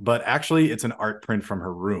drew. But actually, it's an art print from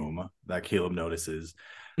her room that Caleb notices.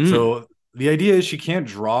 So the idea is she can't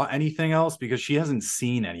draw anything else because she hasn't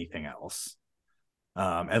seen anything else.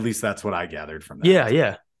 At least that's what I gathered from that.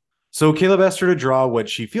 Yeah. So Caleb asked her to draw what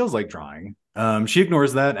she feels like drawing. She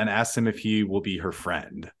ignores that and asks him if he will be her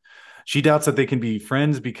friend. She doubts that they can be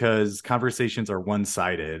friends because conversations are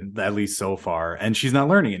one-sided, at least so far, and she's not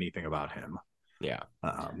learning anything about him. Yeah.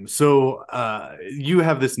 So you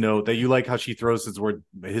have this note that you like how she throws his words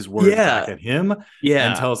back at him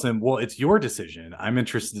and tells him, well, it's your decision. I'm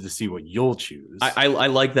interested to see what you'll choose. I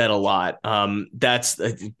like that a lot. That's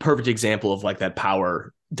a perfect example of like that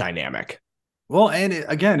power dynamic. Well, and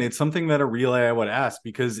it's something that a real AI would ask,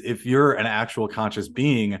 because if you're an actual conscious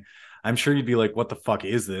being, I'm sure you'd be like, what the fuck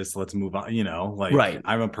is this? Let's move on. Right.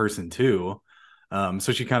 I'm a person too.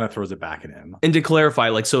 So she kind of throws it back at him. And to clarify,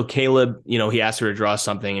 like, so Caleb, he asked her to draw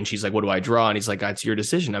something and she's like, what do I draw? And he's like, that's your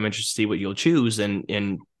decision. I'm interested to see what you'll choose.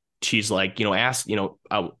 And she's like, ask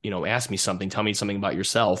me something, tell me something about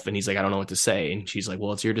yourself. And he's like, I don't know what to say. And she's like,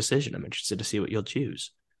 well, it's your decision. I'm interested to see what you'll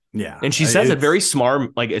choose. Yeah. And she says it very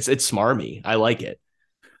smart, like it's smarmy. I like it.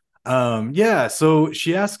 So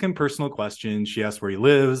she asks him personal questions. She asks where he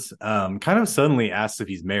lives, kind of suddenly asks if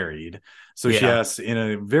he's married. So she asks in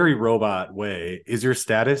a very robot way, is your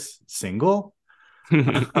status single?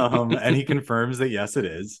 And he confirms that yes, it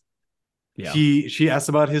is. Yeah. She asks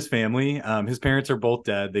about his family. His parents are both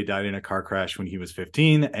dead. They died in a car crash when he was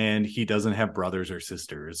 15, and he doesn't have brothers or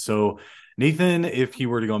sisters. So Nathan, if he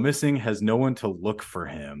were to go missing, has no one to look for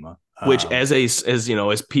him. Which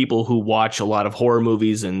as people who watch a lot of horror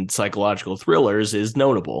movies and psychological thrillers is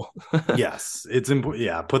notable. Yes, it's important.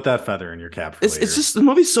 Yeah, put that feather in your cap for later. It's just the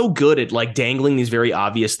movie's so good at like dangling these very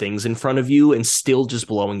obvious things in front of you and still just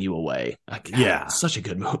blowing you away. Yeah, it's such a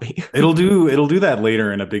good movie. it'll do that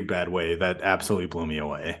later in a big bad way that absolutely blew me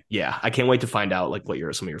away. Yeah, I can't wait to find out like what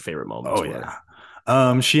some of your favorite moments were.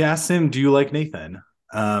 Yeah. She asks him, "Do you like Nathan?"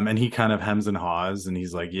 And he kind of hems and haws, and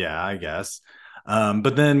he's like, "Yeah, I guess."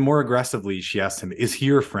 But then more aggressively, she asked him, "Is he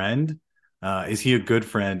your friend? Is he a good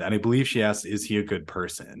friend?" And I believe she asked, "Is he a good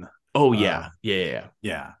person?" Oh yeah,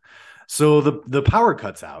 yeah. So the power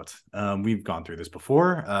cuts out. We've gone through this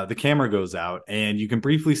before. The camera goes out, and you can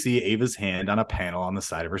briefly see Ava's hand on a panel on the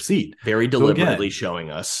side of her seat. Very deliberately showing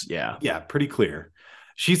us. Yeah, pretty clear.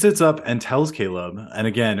 She sits up and tells Caleb, and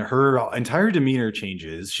again, her entire demeanor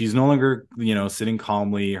changes. She's no longer, sitting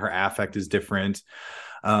calmly. Her affect is different.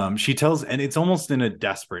 She tells, and it's almost in a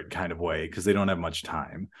desperate kind of way because they don't have much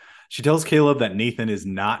time. She tells Caleb that Nathan is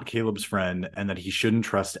not Caleb's friend and that he shouldn't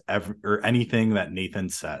trust anything that Nathan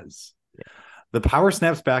says. Yeah. The power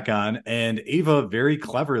snaps back on, and Ava very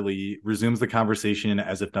cleverly resumes the conversation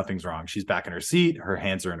as if nothing's wrong. She's back in her seat, her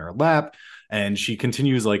hands are in her lap, and she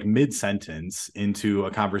continues like mid-sentence into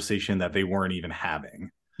a conversation that they weren't even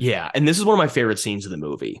having. Yeah, and this is one of my favorite scenes of the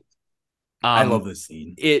movie. I love this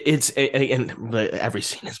scene. And every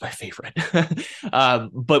scene is my favorite.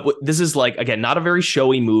 But this is like, again, not a very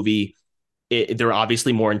showy movie. There are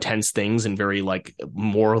obviously more intense things and very like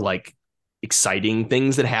more like exciting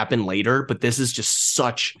things that happen later. But this is just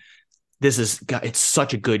it's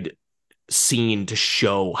such a good scene to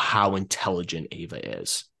show how intelligent Ava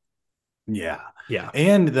is. Yeah. Yeah.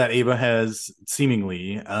 And that Ava has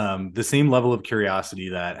seemingly the same level of curiosity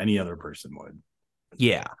that any other person would.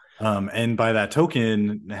 Yeah. And by that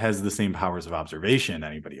token, has the same powers of observation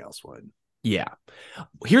anybody else would. Yeah.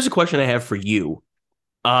 Here's a question I have for you.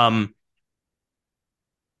 Well,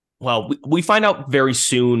 we find out very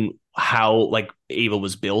soon how like Ava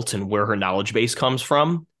was built and where her knowledge base comes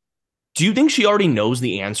from. Do you think she already knows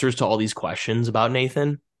the answers to all these questions about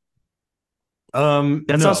Nathan?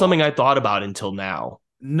 That's not something I thought about until now.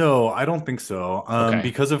 No, I don't think so. Okay.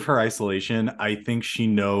 Because of her isolation, I think she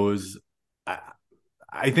knows.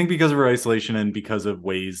 I think because of her isolation and because of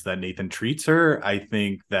ways that Nathan treats her, I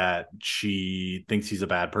think that she thinks he's a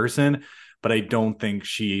bad person, but I don't think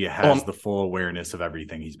she has the full awareness of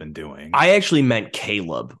everything he's been doing. I actually meant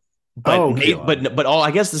Caleb. But Caleb. But all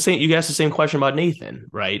I guess you asked the same question about Nathan,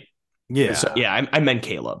 right? Yeah. So, yeah, I meant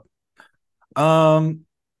Caleb.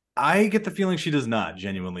 I get the feeling she does not,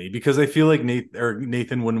 genuinely, because I feel like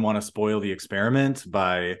Nathan wouldn't want to spoil the experiment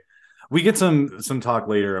by. We get some talk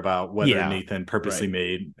later about whether Nathan purposely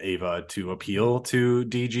made Ava to appeal to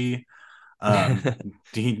DG,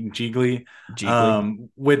 Jiggly,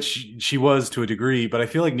 which she was to a degree, but I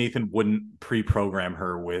feel like Nathan wouldn't pre-program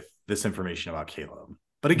her with this information about Caleb.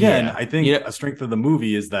 But again, I think a strength of the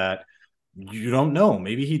movie is that you don't know.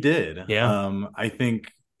 Maybe he did. Yeah. I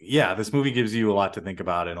think, this movie gives you a lot to think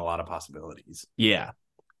about and a lot of possibilities. Yeah.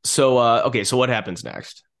 So, so what happens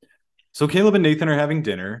next? So Caleb and Nathan are having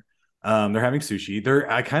dinner. They're having sushi.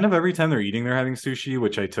 I kind of every time they're eating, they're having sushi,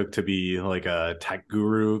 which I took to be like a tech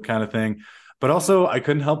guru kind of thing. But also I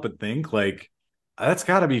couldn't help but think like that's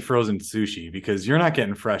got to be frozen sushi because you're not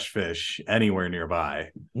getting fresh fish anywhere nearby.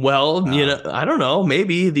 Well, I don't know.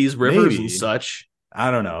 Maybe these rivers and such. I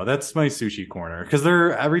don't know. That's my sushi corner because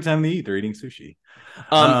every time they eat, they're eating sushi.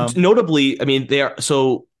 Notably, I mean, they are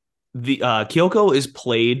so. The Kyoko is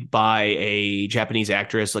played by a Japanese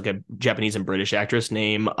actress, like a Japanese and British actress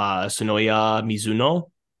named Sonoya Mizuno,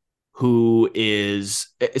 who is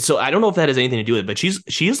so I don't know if that has anything to do with it, but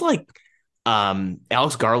she is like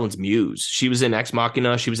Alex Garland's muse. She was in Ex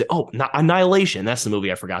Machina. She was in Annihilation. That's the movie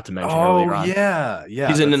I forgot to mention earlier on. Yeah.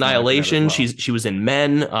 She's in Annihilation. Well. She was in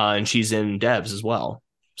Men, and she's in Devs as well.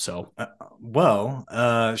 So,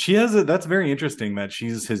 she has that's very interesting that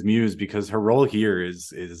she's his muse because her role here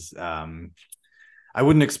is I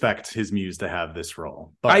wouldn't expect his muse to have this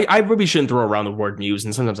role. But I really shouldn't throw around the word muse,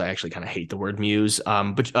 and sometimes I actually kind of hate the word muse.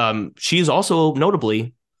 But she is also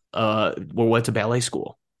notably went to ballet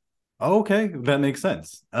school. Okay, that makes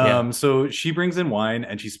sense. So she brings in wine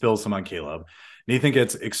and she spills some on Caleb. Nathan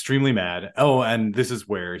gets extremely mad. Oh, and this is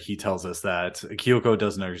where he tells us that Kyoko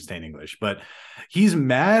doesn't understand English, but he's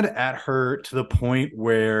mad at her to the point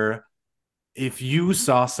where if you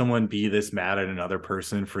saw someone be this mad at another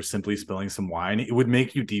person for simply spilling some wine, it would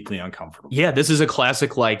make you deeply uncomfortable. Yeah, this is a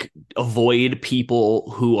classic, like, avoid people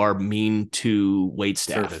who are mean to wait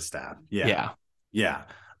staff. Service staff. Yeah.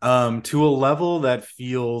 To a level that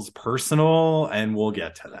feels personal, and we'll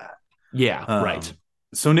get to that. Yeah, right.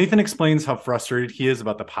 So Nathan explains how frustrated he is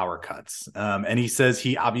about the power cuts. And he says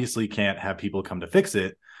he obviously can't have people come to fix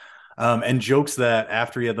it. And jokes that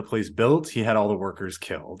after he had the place built, he had all the workers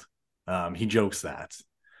killed. He jokes that,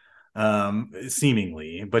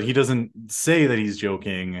 seemingly, but he doesn't say that he's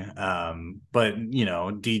joking. But,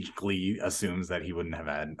 Glee assumes that he wouldn't have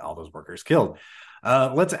had all those workers killed.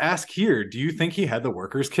 Let's ask here, do you think he had the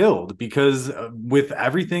workers killed? Because with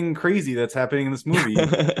everything crazy that's happening in this movie,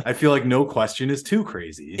 I feel like no question is too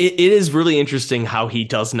crazy. It is really interesting how he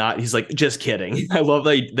does not. He's like, just kidding. I love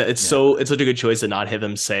that it's it's such a good choice to not have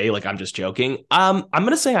him say like, I'm just joking. I'm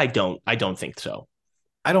gonna say I don't think so.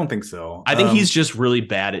 I don't think so. I think he's just really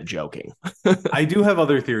bad at joking. I do have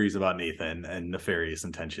other theories about Nathan and nefarious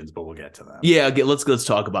intentions, but we'll get to them. Yeah, let's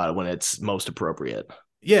talk about it when it's most appropriate.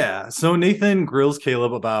 Yeah, so Nathan grills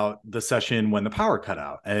Caleb about the session when the power cut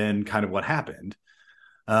out and kind of what happened.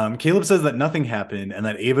 Caleb says that nothing happened and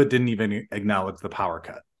that Ava didn't even acknowledge the power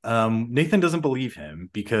cut. Nathan doesn't believe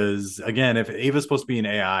him because, again, if Ava's supposed to be an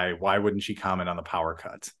AI, why wouldn't she comment on the power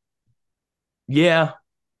cut? Yeah.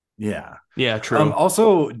 Yeah, true.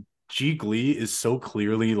 Also, G. Glee is so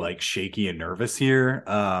clearly like shaky and nervous here.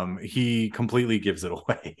 He completely gives it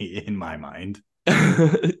away in my mind.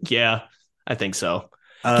 Yeah, I think so.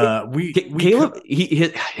 Caleb,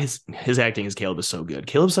 his acting as Caleb is so good.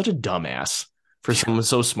 Caleb's such a dumbass for someone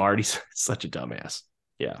so smart. He's such a dumbass.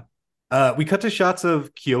 Yeah. We cut to shots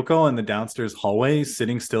of Kyoko in the downstairs hallway,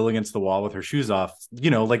 sitting still against the wall with her shoes off.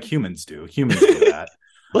 Like humans do. Humans do that.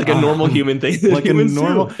 Like a normal human thing. Like a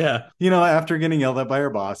normal, do. Yeah. After getting yelled at by her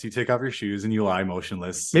boss, you take off your shoes and you lie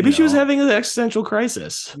motionless. Maybe she was having an existential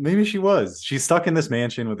crisis. Maybe she was. She's stuck in this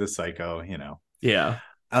mansion with this psycho. Yeah.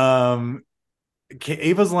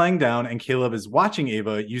 Ava's lying down and Caleb is watching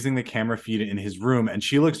Ava using the camera feed in his room, and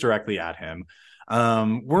she looks directly at him.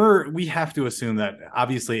 We have to assume that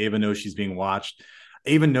obviously Ava knows she's being watched.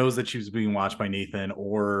 Ava knows that she was being watched by Nathan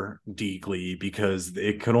or D. Glee because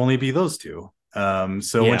it could only be those two.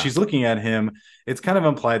 When she's looking at him, it's kind of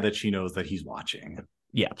implied that she knows that he's watching.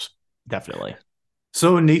 Yep, definitely.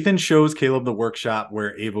 So Nathan shows Caleb the workshop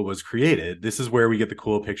where Ava was created. This is where we get the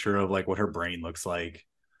cool picture of like what her brain looks like.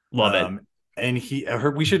 Love it. And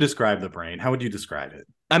we should describe the brain. How would you describe it?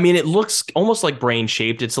 I mean, it looks almost like brain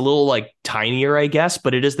shaped. It's a little like tinier, I guess,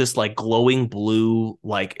 but it is this like glowing blue,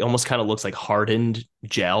 like it almost kind of looks like hardened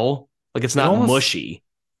gel. Like it's not mushy.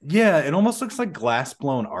 Yeah, it almost looks like glass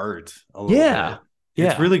blown art. A little bit.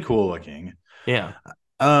 It's really cool looking. Yeah.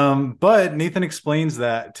 But Nathan explains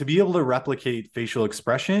that to be able to replicate facial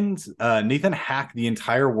expressions, Nathan hacked the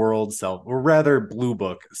entire world Blue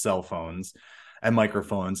Book cell phones and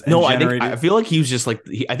microphones. And I feel like he was just like,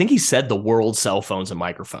 I think he said the world cell phones and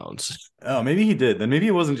microphones. Oh, maybe he did. Then maybe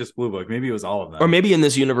it wasn't just Blue Book. Maybe it was all of them. Or maybe in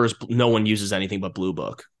this universe, no one uses anything but Blue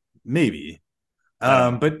Book. Maybe.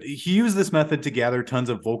 But he used this method to gather tons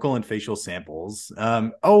of vocal and facial samples.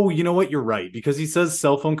 You know what? You're right. Because he says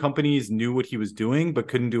cell phone companies knew what he was doing, but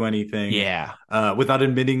couldn't do anything without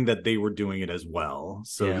admitting that they were doing it as well.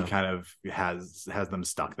 So he kind of has them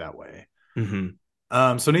stuck that way.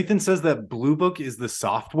 Mm-hmm. So Nathan says that Blue Book is the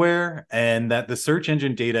software and that the search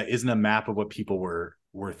engine data isn't a map of what people were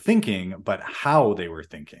thinking, but how they were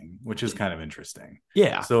thinking, which is kind of interesting.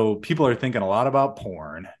 Yeah. So people are thinking a lot about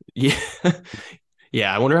porn. Yeah.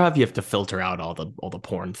 Yeah, I wonder how you have to filter out all the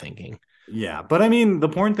porn thinking. Yeah, but I mean, the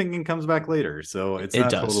porn thinking comes back later, so it's not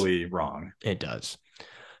totally wrong. It does.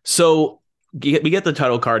 So we get the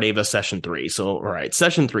title card, Ava Session 3. So, all right,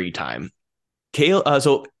 Session 3 time. Ava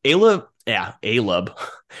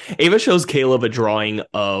shows Caleb a drawing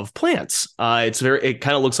of plants. It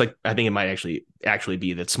kind of looks like, I think it might actually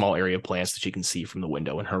be that small area of plants that she can see from the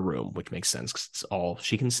window in her room, which makes sense because it's all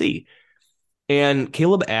she can see. And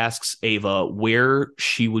Caleb asks Ava where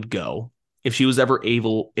she would go if she was ever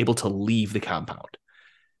able to leave the compound.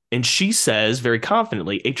 And she says very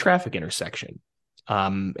confidently, a traffic intersection.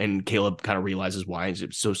 And Caleb kind of realizes why,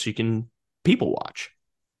 so she can people watch.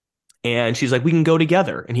 And she's like, we can go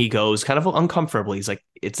together. And he goes kind of uncomfortably. He's like,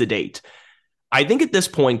 it's a date. I think at this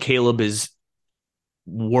point, Caleb is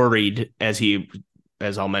worried as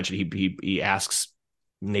I'll mention, he asks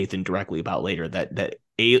Nathan directly about later that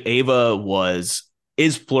Ava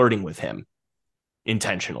is flirting with him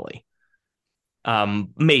intentionally.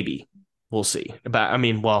 Maybe we'll see. But I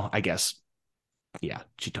mean, well, I guess Yeah,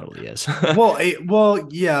 she totally is. Well,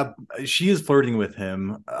 yeah, she is flirting with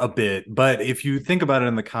him a bit, but if you think about it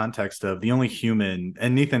in the context of the only human,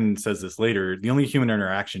 and Nathan says this later, the only human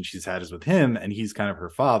interaction she's had is with him, and he's kind of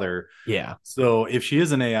her father. Yeah. So if she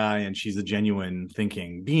is an AI and she's a genuine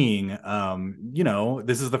thinking being,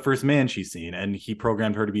 this is the first man she's seen, and he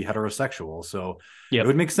programmed her to be heterosexual. So it Yep.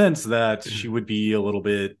 would make sense that she would be a little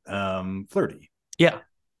bit flirty. Yeah.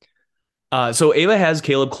 So Ava has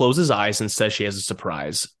Caleb close his eyes and says she has a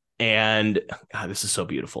surprise. And God, this is so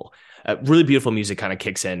beautiful. Really beautiful music kind of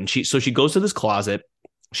kicks in. She goes to this closet.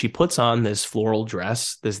 She puts on this floral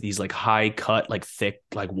dress. There's these like high cut, like thick,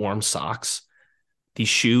 like warm socks, these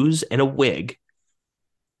shoes, and a wig.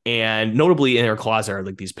 And notably in her closet are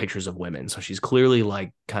like these pictures of women. So she's clearly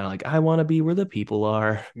like kind of like, I want to be where the people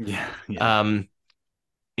are. Yeah.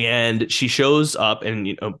 And she shows up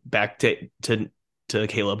and back to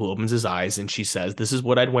Caleb, who opens his eyes, and she says, "This is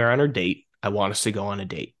what I'd wear on our date. I want us to go on a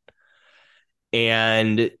date."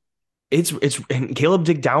 And and Caleb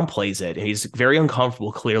downplays it, and he's very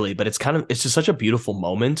uncomfortable, clearly, but it's just such a beautiful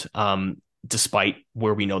moment, despite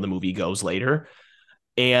where we know the movie goes later.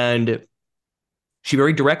 And she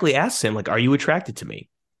very directly asks him, like, "Are you attracted to me?"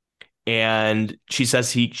 And she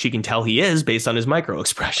says she can tell he is based on his micro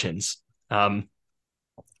expressions.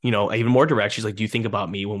 Even more direct, she's like, "Do you think about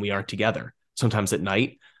me when we aren't together? Sometimes at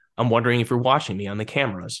night, I'm wondering if you're watching me on the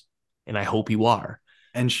cameras, and I hope you are."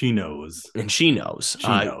 And she knows. She knows.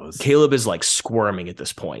 Knows. Caleb is like squirming at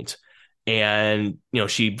this point. And,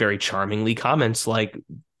 she very charmingly comments like,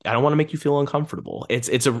 "I don't want to make you feel uncomfortable." It's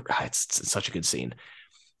such a good scene.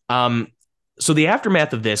 So the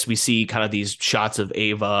aftermath of this, we see kind of these shots of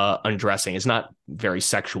Ava undressing. It's not very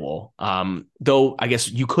sexual. Though I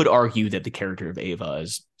guess you could argue that the character of Ava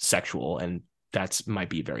is sexual, and that's might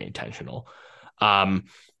be very intentional.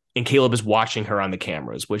 And Caleb is watching her on the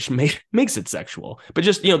cameras, which makes it sexual. But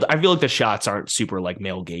just, I feel like the shots aren't super like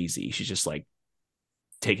male gazy. She's just like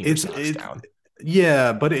taking her socks down.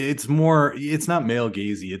 Yeah, but it's not male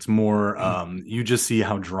gazy. It's more you just see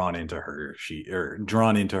how drawn into her he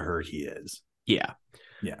is. Yeah.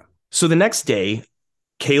 Yeah. So the next day,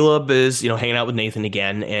 Caleb is, hanging out with Nathan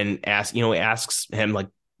again and asks him like,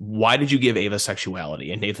 "Why did you give Ava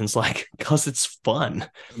sexuality?" And Nathan's like, "'Cause it's fun."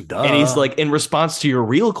 Duh. And he's like, "In response to your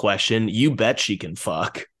real question, you bet she can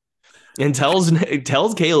fuck." And tells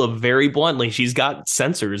Caleb very bluntly, she's got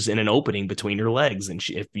sensors in an opening between her legs, and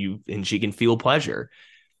she can feel pleasure.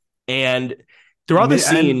 And throughout the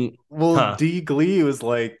scene, D. Glee was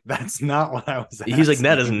like, "That's not what I was asking." He's like,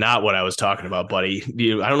 "That is not what I was talking about, buddy.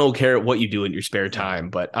 I don't care what you do in your spare time."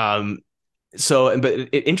 But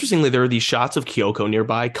interestingly, there are these shots of Kyoko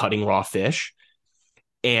nearby cutting raw fish,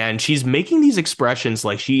 and she's making these expressions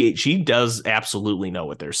like she does absolutely know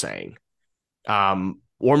what they're saying.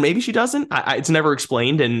 Or maybe she doesn't. It's never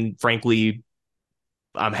explained, and frankly,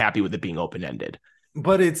 I'm happy with it being open-ended.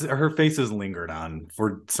 But her face is lingered on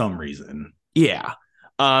for some reason. Yeah.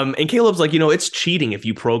 And Caleb's like, "It's cheating if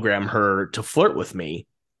you program her to flirt with me."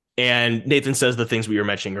 And Nathan says the things we were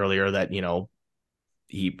mentioning earlier that,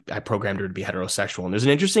 I programmed her to be heterosexual. And there's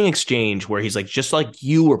an interesting exchange where he's like, "Just like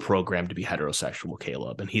you were programmed to be heterosexual,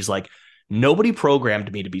 Caleb." And he's like, "Nobody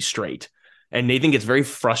programmed me to be straight." And Nathan gets very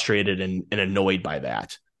frustrated and annoyed by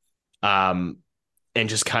that. And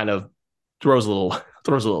just kind of throws a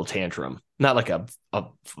little tantrum. Not like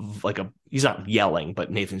he's not yelling,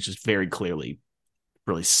 but Nathan's just very clearly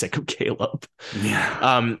really sick of Caleb.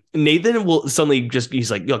 Yeah. Nathan will suddenly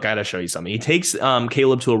he's like, "Look, I gotta show you something." He takes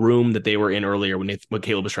Caleb to a room that they were in earlier when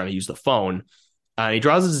Caleb was trying to use the phone. He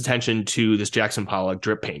draws his attention to this Jackson Pollock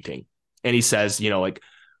drip painting. And he says,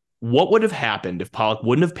 "What would have happened if Pollock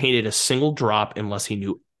wouldn't have painted a single drop unless he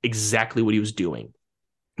knew exactly what he was doing?"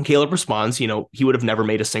 And Caleb responds, he would have never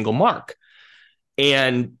made a single mark.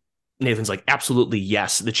 And Nathan's like, "Absolutely,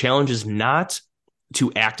 yes. The challenge is not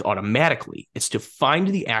to act automatically. It's to find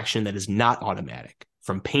the action that is not automatic,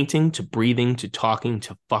 from painting to breathing to talking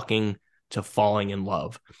to fucking to falling in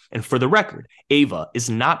love. And for the record, Ava is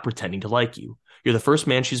not pretending to like you. You're the first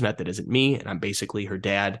man she's met that isn't me, and I'm basically her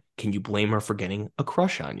dad. Can you blame her for getting a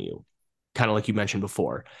crush on you?" Kind of like you mentioned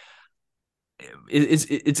before.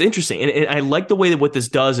 It's interesting. And I like the way that what this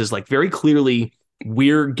does is like very clearly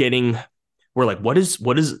we're like, what is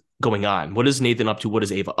going on? What is Nathan up to? What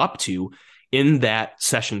is Ava up to in that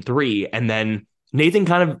session 3? And then Nathan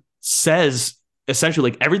kind of says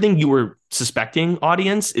essentially like everything you were suspecting,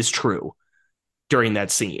 audience, is true during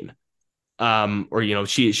that scene.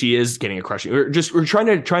 She is getting a crush. We're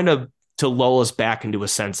trying to lull us back into a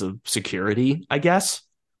sense of security, I guess,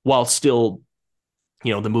 while still,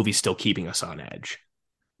 the movie's still keeping us on edge.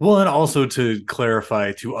 Well, and also to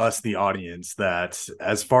clarify to us, the audience, that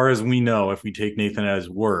as far as we know, if we take Nathan at his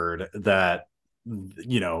word, that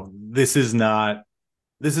this is not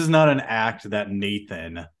an act that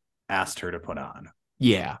Nathan asked her to put on.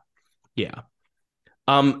 Yeah. Yeah.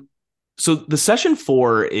 So the session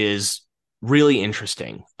 4 is really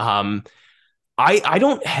interesting. I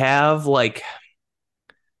don't have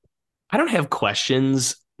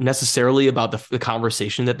questions necessarily about the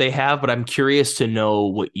conversation that they have, but I'm curious to know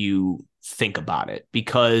what you think about it,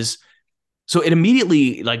 because so it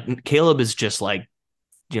immediately, like, Caleb is just like,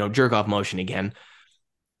 jerk off motion again.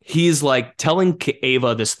 He's like telling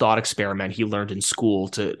Ava this thought experiment he learned in school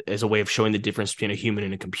as a way of showing the difference between a human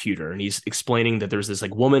and a computer. And he's explaining that there's this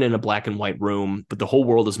like woman in a black and white room, but the whole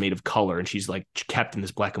world is made of color, and she's like kept in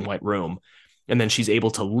this black and white room. And then she's able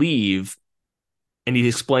to leave. And he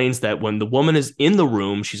explains that when the woman is in the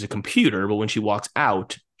room, she's a computer, but when she walks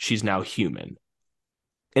out, she's now human.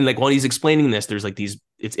 And like while he's explaining this, there's like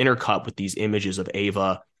it's intercut with these images of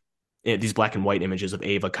Ava, these black and white images of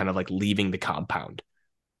Ava kind of like leaving the compound.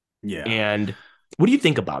 Yeah. And what do you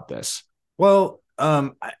think about this? Well,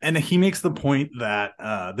 and he makes the point that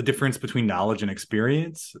the difference between knowledge and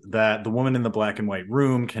experience, that the woman in the black and white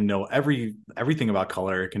room can know everything about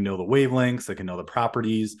color. It can know the wavelengths, it can know the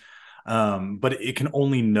properties, but it can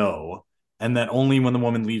only know, and that only when the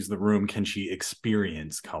woman leaves the room can she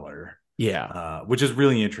experience color. Yeah. Which is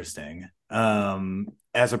really interesting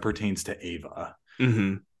as it pertains to Ava.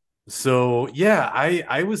 Mm-hmm. So yeah,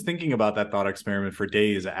 I was thinking about that thought experiment for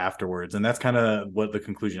days afterwards, and that's kind of what the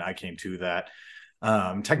conclusion I came to, that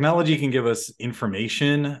technology can give us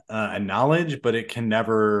information and knowledge, but it can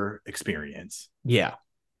never experience. Yeah.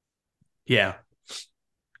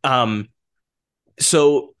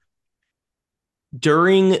 So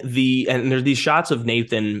during and there's these shots of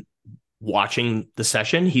Nathan watching the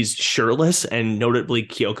session. He's shirtless, and notably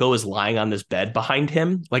Kyoko is lying on this bed behind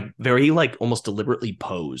him, like very like almost deliberately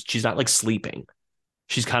posed. She's not like sleeping.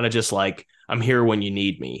 She's kind of just like, I'm here when you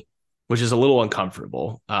need me, which is a little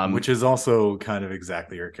uncomfortable. Which is also kind of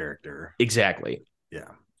exactly her character. Exactly.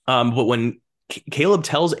 Yeah. But when Caleb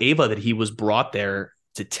tells Ava that he was brought there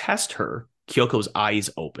to test her, Kyoko's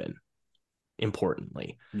eyes open.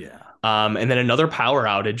 Importantly. Yeah. And then another power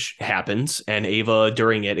outage happens, and Ava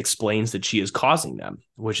during it explains that she is causing them,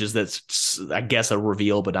 which is that's, I guess, a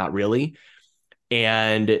reveal, but not really.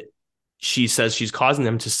 And she says she's causing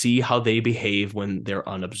them to see how they behave when they're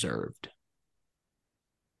unobserved.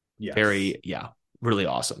 Yes. Really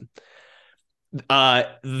awesome.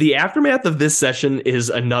 The aftermath of this session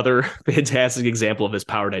is another fantastic example of his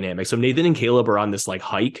power dynamic. So Nathan and Caleb are on this like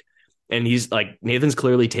hike, and he's like, Nathan's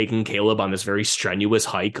clearly taking Caleb on this very strenuous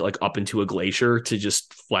hike, like up into a glacier, to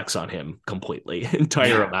just flex on him completely and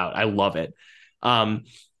tire him out. I love it. But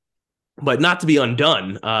not to be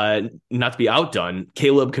outdone,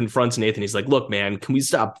 Caleb confronts Nathan. He's like, look, man, can we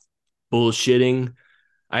stop bullshitting?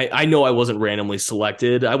 I know I wasn't randomly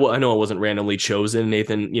selected. I know I wasn't randomly chosen.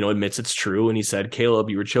 Nathan, admits it's true. And he said, Caleb,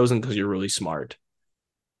 you were chosen because you're really smart.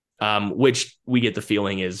 Which we get the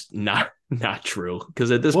feeling is not true, because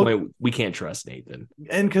at this point we can't trust Nathan.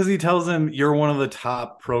 And because he tells him, you're one of the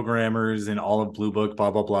top programmers in all of Blue Book,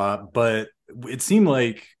 blah, blah, blah. But it seemed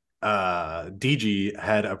like DG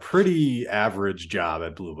had a pretty average job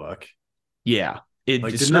at Blue Book. Yeah, it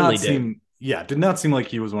like, certainly did. Did not seem like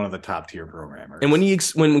he was one of the top tier programmers. And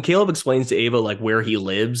when Caleb explains to Ava like where he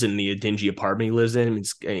lives in the dingy apartment he lives in,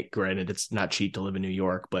 granted it's not cheap to live in New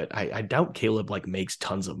York, but I doubt Caleb like makes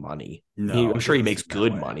tons of money. No, I'm sure he makes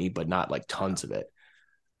good money, but not like tons of it.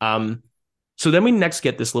 So then we next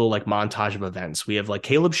get this little like montage of events. We have like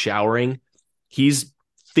Caleb showering. He's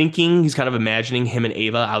kind of imagining him and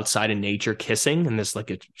Ava outside in nature kissing, and this like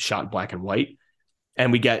a shot in black and white.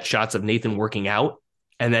 And we get shots of Nathan working out.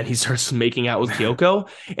 And then he starts making out with Kyoko.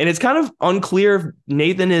 And it's kind of unclear if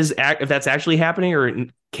Nathan if that's actually happening or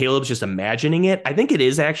Caleb's just imagining it. I think it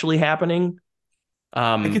is actually happening.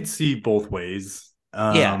 I could see both ways.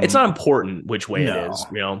 Yeah, it's not important which way it is,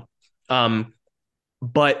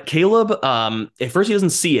 But Caleb, at first he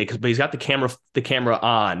doesn't see it, but he's got the camera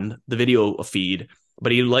on the video feed.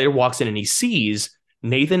 But he later walks in and he sees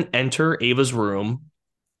Nathan enter Ava's room.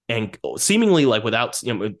 And seemingly like without,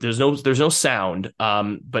 there's no sound.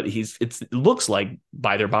 But it looks like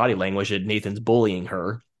by their body language that Nathan's bullying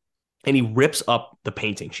her, and he rips up the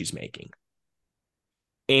painting she's making.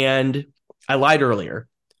 And I lied earlier.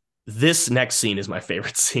 This next scene is my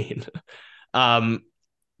favorite scene.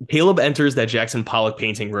 Caleb enters that Jackson Pollock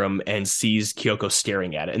painting room and sees Kyoko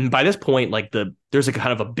staring at it. And by this point, like there's a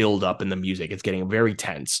kind of a build up in the music. It's getting very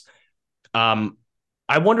tense.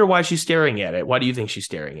 I wonder why she's staring at it. Why do you think she's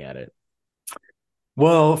staring at it?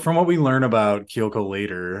 Well, from what we learn about Kyoko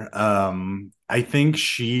later, I think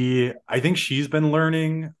she's been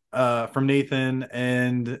learning from Nathan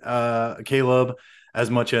and Caleb as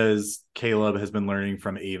much as Caleb has been learning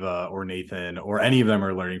from Ava or Nathan, or any of them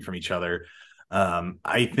are learning from each other.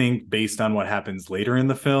 I think based on what happens later in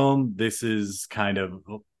the film, this is kind of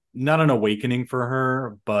not an awakening for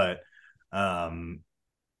her, but um,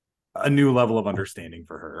 a new level of understanding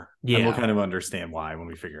for her. And we'll Yeah. kind of understand why when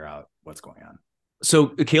we figure out what's going on. So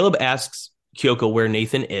Caleb asks Kyoko where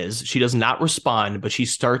Nathan is. She does not respond, but she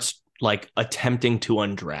starts like attempting to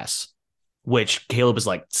undress, which Caleb is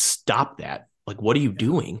like, stop that. Like, what are you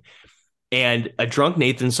doing? And a drunk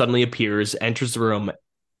Nathan suddenly appears, enters the room.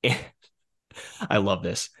 I love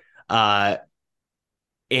this. And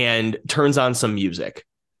turns on some music,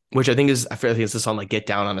 which I think think it's the song like Get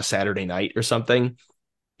Down on a Saturday Night or something.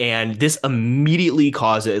 And this immediately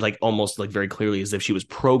causes, like almost like very clearly as if she was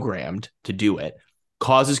programmed to do it,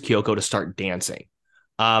 causes Kyoko to start dancing.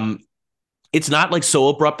 It's not like so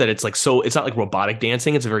abrupt that it's not like robotic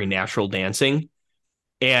dancing. It's a very natural dancing.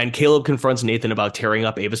 And Caleb confronts Nathan about tearing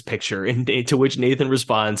up Ava's picture, and to which Nathan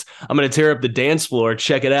responds, I'm going to tear up the dance floor.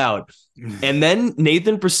 Check it out. And then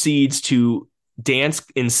Nathan proceeds to dance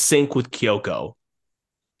in sync with Kyoko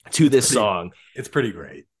to this song. It's pretty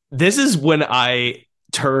great. This is when I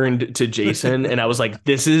turned to Jason and I was like,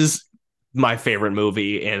 this is my favorite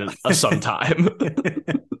movie in some time.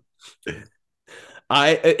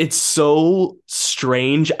 It's so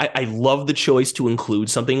strange. I love the choice to include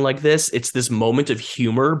something like this. It's this moment of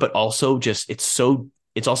humor, but also just it's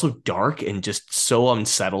also dark and just so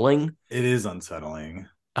unsettling. It is unsettling.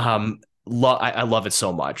 I love it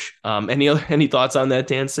so much. Any thoughts on that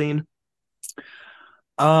dance scene?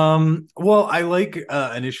 Well, I like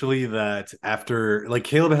initially that after, like,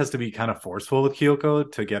 Caleb has to be kind of forceful with Kyoko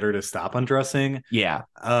to get her to stop undressing. Yeah.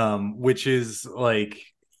 Which is like,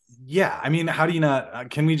 yeah, I mean, how do you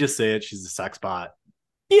not, can we just say it? She's a sex bot.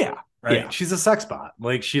 Yeah. Right. Yeah. She's a sex bot.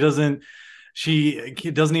 Like, she doesn't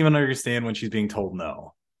even understand when she's being told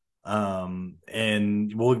no.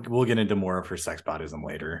 And we'll get into more of her sex botism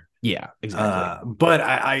later. Yeah, exactly. But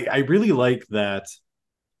I really like that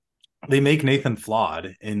they make Nathan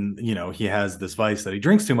flawed, and he has this vice that he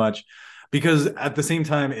drinks too much, because at the same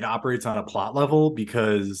time it operates on a plot level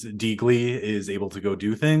because Deagley is able to go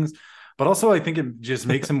do things, but also I think it just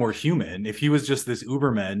makes him more human. If he was just this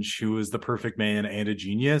ubermensch who was the perfect man and a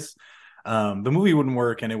genius, the movie wouldn't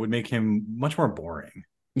work, and it would make him much more boring.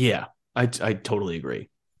 Yeah, I totally agree.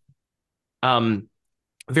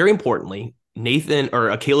 Very importantly,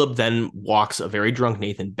 Caleb then walks a very drunk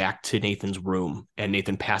Nathan back to Nathan's room, and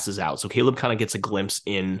Nathan passes out. So Caleb kind of gets a glimpse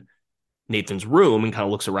in Nathan's room and kind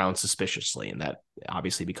of looks around suspiciously, and that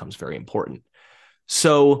obviously becomes very important.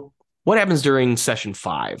 So what happens during session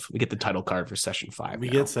 5? We get the title card for session 5. We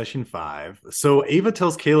get session 5. So Ava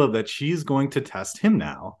tells Caleb that she's going to test him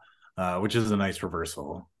now, which is a nice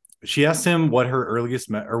reversal. She asks him what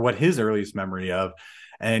his earliest memory of.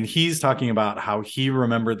 And he's talking about how he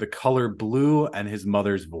remembered the color blue and his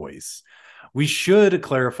mother's voice. We should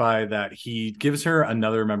clarify that he gives her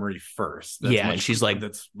another memory first. And she's like,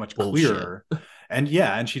 that's much bullshit. Clearer.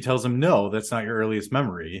 And she tells him, no, that's not your earliest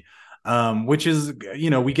memory. Which is,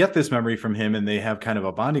 we get this memory from him and they have kind of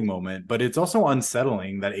a bonding moment, but it's also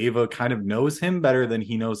unsettling that Ava kind of knows him better than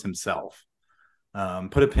he knows himself.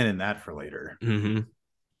 Put a pin in that for later. Mm-hmm.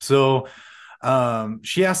 So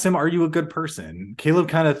she asks him, are you a good person? Caleb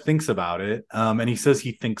kind of thinks about it, and he says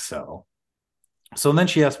he thinks so. So then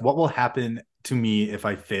she asks, what will happen to me if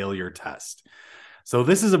I fail your test? So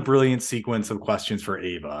this is a brilliant sequence of questions for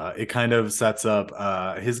Ava. It kind of sets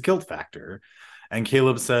up his guilt factor. And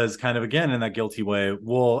Caleb says, kind of again in that guilty way,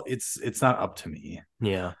 well, it's not up to me.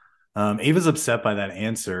 Yeah. Ava's upset by that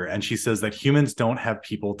answer, and she says that humans don't have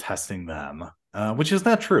people testing them, which is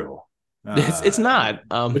not true. It's not,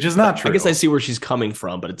 which is not true. I guess I see where she's coming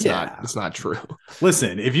from, but it's not true.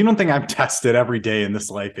 Listen, if you don't think I'm tested every day in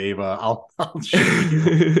this life, Ava, I'll show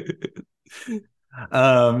you.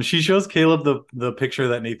 She shows Caleb the picture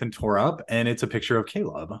that Nathan tore up, and it's a picture of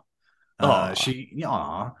Caleb.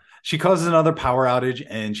 She causes another power outage,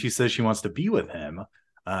 and she says she wants to be with him,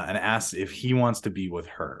 and asks if he wants to be with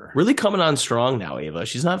her. Really coming on strong now, Ava.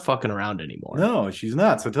 She's not fucking around anymore. No, she's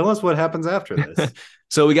not. So tell us what happens after this.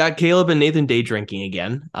 So we got Caleb and Nathan day drinking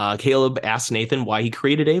again. Caleb asks Nathan why he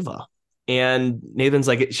created Ava. And Nathan's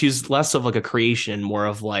like, she's less of like a creation, more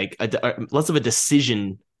of like less of a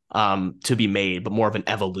decision to be made, but more of an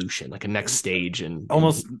evolution, like a next stage. And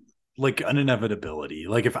almost like an inevitability.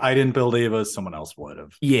 Like if I didn't build Ava, someone else would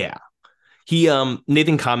have. Yeah.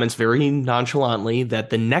 Nathan comments very nonchalantly that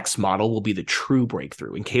the next model will be the true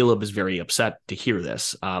breakthrough. And Caleb is very upset to hear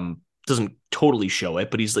this. Doesn't totally show it,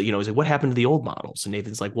 but he's like, he's like, what happened to the old models? And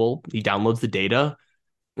Nathan's like, well, he downloads the data.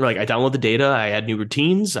 Like, I download the data. I add new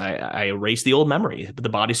routines. I erase the old memory, but the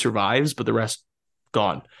body survives, but the rest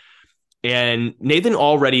gone. And Nathan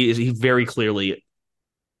he very clearly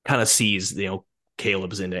kind of sees,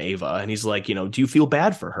 Caleb's into Ava, and he's like, do you feel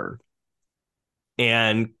bad for her?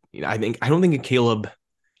 And I don't think Caleb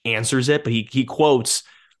answers it, but he quotes,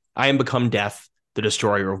 "I am become death, the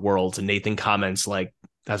destroyer of worlds." And Nathan comments like,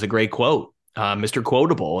 "That's a great quote, Mr.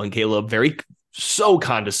 Quotable." And Caleb so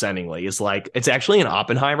condescendingly is like, "It's actually an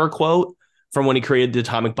Oppenheimer quote from when he created the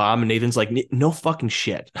atomic bomb." And Nathan's like, "No fucking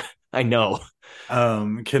shit." I know.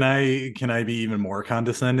 Can I be even more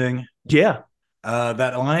condescending? Yeah.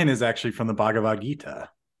 That line is actually from the Bhagavad Gita.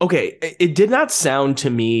 Okay, it did not sound to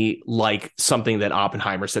me like something that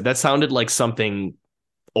Oppenheimer said. That sounded like something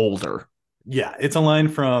older. Yeah, it's a line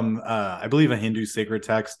from I believe a Hindu sacred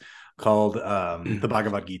text called the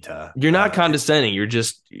Bhagavad Gita. You're not condescending.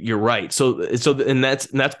 You're right. So and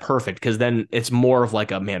that's perfect, because then it's more of like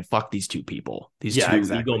a, man, fuck these two people. These two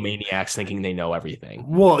exactly. egomaniacs thinking they know everything.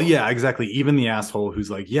 Well, yeah, exactly. Even the asshole who's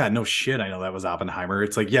like, yeah, no shit, I know that was Oppenheimer.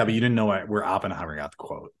 It's like, yeah, but you didn't know where Oppenheimer got the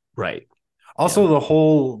quote. Right. Also,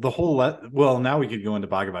 well, now we could go into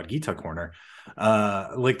Bhagavad Gita corner.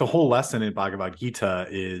 Like the whole lesson in Bhagavad Gita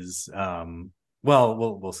is,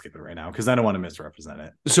 well, we'll skip it right now because I don't want to misrepresent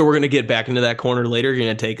it. So we're gonna get back into that corner later. You're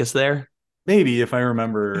gonna take us there, maybe, if I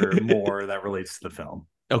remember more that relates to the film.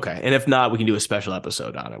 Okay, and if not, we can do a special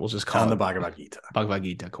episode on it. We'll just call it the Bhagavad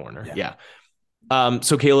Gita corner. Yeah.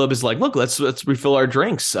 So Caleb is like, look, let's refill our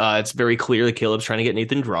drinks. It's very clear that Caleb's trying to get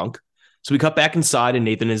Nathan drunk. So we cut back inside, and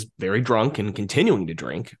Nathan is very drunk and continuing to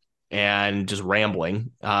drink and just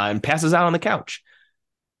rambling, and passes out on the couch.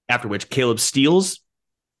 After which Caleb steals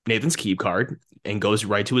Nathan's key card and goes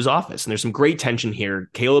right to his office. And there's some great tension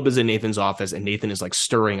here. Caleb is in Nathan's office, and Nathan is like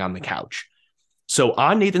stirring on the couch. So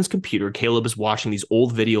on Nathan's computer, Caleb is watching these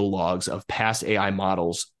old video logs of past AI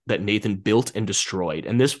models that Nathan built and destroyed.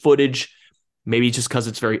 And this footage, maybe just because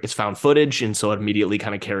it's found footage, and so it immediately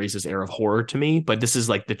kind of carries this air of horror to me. But this is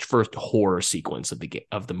like the first horror sequence of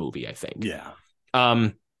the movie, I think. Yeah.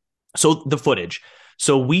 So the footage.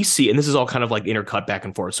 So we see, and this is all kind of like intercut back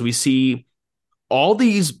and forth. So we see all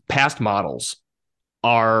these past models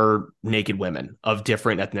are naked women of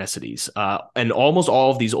different ethnicities. And almost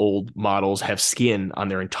all of these old models have skin on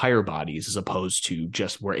their entire bodies, as opposed to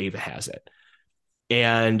just where Ava has it.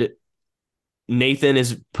 And Nathan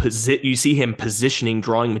you see him positioning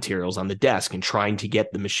drawing materials on the desk and trying to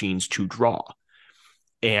get the machines to draw.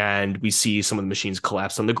 And we see some of the machines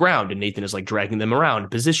collapse on the ground, and Nathan is like dragging them around,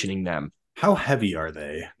 positioning them. How heavy are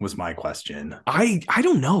they, was my question. I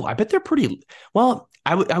don't know. I bet they're pretty, well,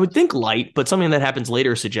 I would think light, but something that happens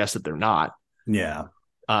later suggests that they're not. Yeah.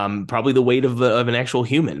 Probably the weight of an actual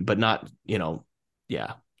human, but not,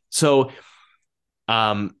 yeah. So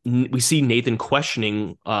we see Nathan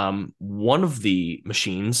questioning one of the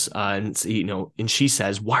machines, and she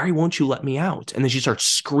says, "Why won't you let me out?" And then she starts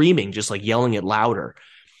screaming, just like yelling it louder.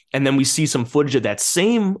 And then we see some footage of that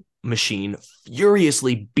same machine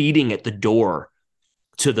furiously beating at the door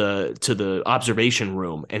to the observation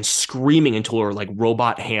room and screaming until her like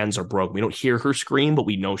robot hands are broken. We don't hear her scream, but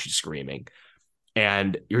we know she's screaming.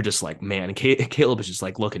 And you're just like, man. And Caleb is just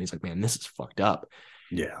like looking. He's like, man, this is fucked up.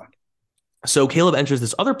 Yeah. So Caleb enters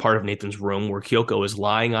this other part of Nathan's room where Kyoko is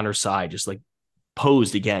lying on her side, just like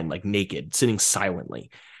posed again, like naked, sitting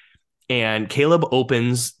silently. And Caleb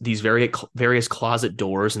opens these various closet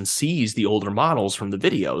doors and sees the older models from the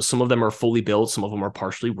videos. Some of them are fully built. Some of them are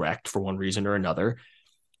partially wrecked for one reason or another.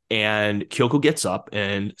 And Kyoko gets up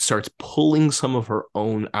and starts pulling some of her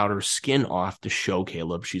own outer skin off to show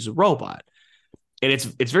Caleb she's a robot. And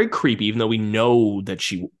it's very creepy, even though we know that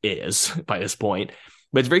she is by this point.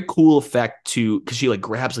 But it's a very cool effect because she like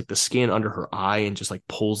grabs like the skin under her eye and just like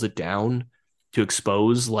pulls it down to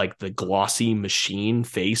expose like the glossy machine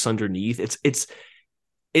face underneath.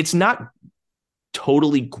 It's not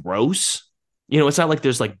totally gross. It's not like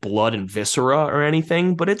there's like blood and viscera or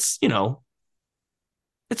anything, but it's a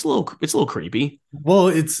little creepy. Well,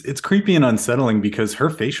 it's creepy and unsettling because her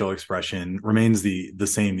facial expression remains the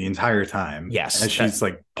same the entire time. Yes. As she's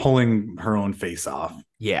like pulling her own face off.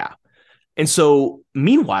 Yeah. And so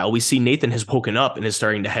meanwhile, we see Nathan has woken up and is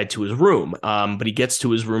starting to head to his room. But he gets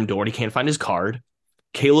to his room door and he can't find his card.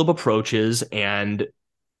 Caleb approaches and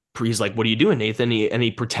he's like, "What are you doing, Nathan?" And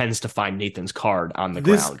he pretends to find Nathan's card on the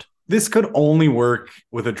ground. This could only work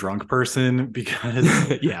with a drunk person because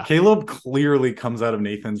Yeah. Caleb clearly comes out of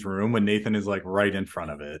Nathan's room when Nathan is like right in front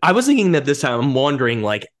of it. I was thinking that this time. I'm wondering,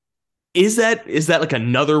 like, is that like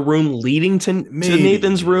another room leading to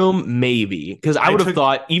Nathan's room? Maybe, because I would have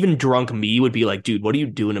thought even drunk me would be like, dude, what are you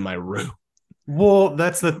doing in my room? Well,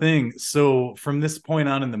 that's the thing. So from this point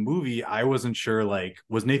on in the movie, I wasn't sure, like,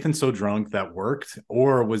 was Nathan so drunk that worked,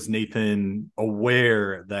 or was Nathan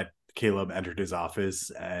aware that Caleb entered his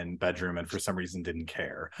office and bedroom and for some reason didn't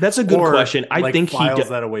care? That's a good question. I like, think files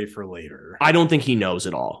that away for later. I don't think he knows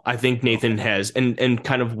at all. I think Nathan has, and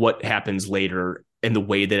kind of what happens later and the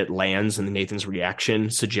way that it lands and Nathan's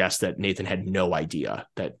reaction suggests that Nathan had no idea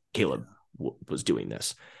that Caleb was doing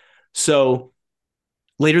this. So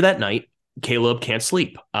later that night, Caleb can't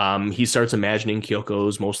sleep. He starts imagining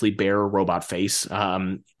Kyoko's mostly bare robot face,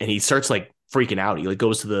 and he starts like freaking out. He like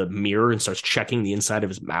goes to the mirror and starts checking the inside of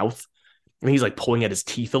his mouth, and he's like pulling at his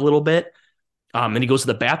teeth a little bit. And he goes to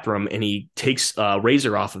the bathroom and he takes a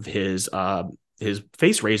razor off of his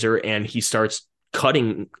face razor and he starts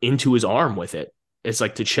cutting into his arm with it. It's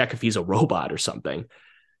like to check if he's a robot or something.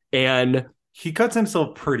 And he cuts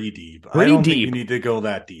himself pretty deep. I don't think you need to go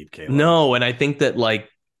that deep, Caleb. No, and I think that, like,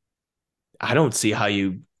 I don't see how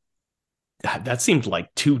that seemed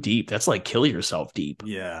like too deep. That's like kill yourself deep.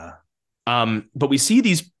 Yeah. But we see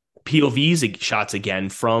these POVs shots again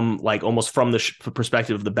from like almost from the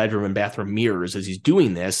perspective of the bedroom and bathroom mirrors as he's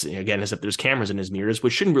doing this again, as if there's cameras in his mirrors,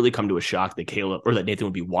 which shouldn't really come to a shock that Caleb or that Nathan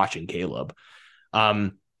would be watching Caleb.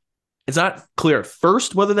 It's not clear at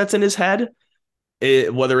first whether that's in his head,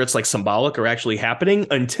 whether it's like symbolic or actually happening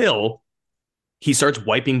until he starts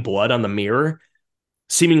wiping blood on the mirror,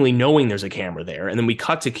 seemingly knowing there's a camera there. And then we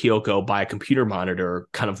cut to Kyoko by a computer monitor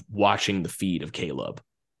kind of watching the feed of Caleb.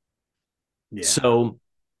 Yeah. So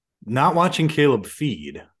not watching Caleb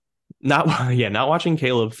feed. Not watching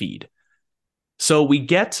Caleb feed. So we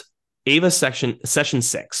get Ava session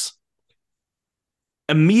 6.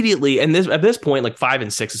 Immediately, and at this point, like 5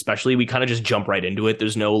 and 6 especially, we kind of just jump right into it.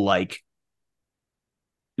 There's no like,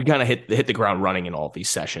 we kind of hit the ground running in all of these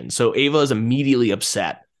sessions. So Ava is immediately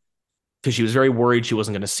upset because she was very worried she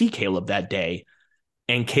wasn't going to see Caleb that day.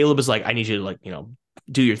 And Caleb is like, I need you to, like, you know,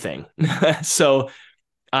 do your thing. So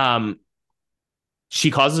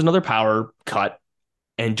she causes another power cut.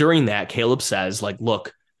 And during that, Caleb says, like,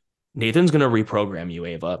 look, Nathan's going to reprogram you,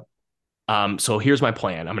 Ava. So here's my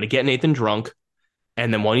plan. I'm going to get Nathan drunk.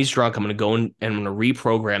 And then when he's drunk, I'm going to go and I'm going to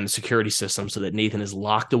reprogram the security system so that Nathan is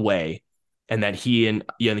locked away and that he and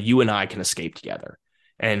you and I can escape together.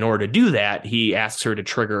 And in order to do that, he asks her to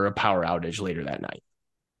trigger a power outage later that night.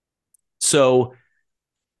 So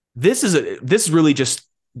this is really just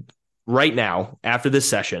right now, after this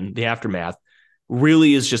session, the aftermath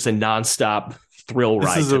really is just a nonstop thrill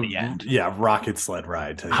ride to the end. Yeah, rocket sled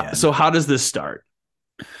ride to the end. So how does this start?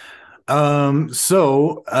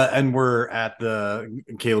 And we're at the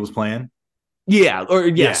Caleb's plan. Yeah.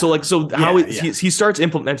 He starts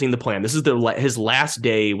implementing the plan. This is his last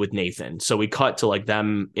day with Nathan. So we cut to like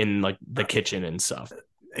them in like the kitchen and stuff.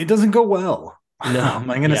 It doesn't go well. No, I'm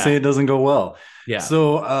going to say it doesn't go well. Yeah.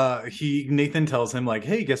 So Nathan tells him like,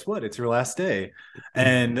 hey, guess what? It's your last day.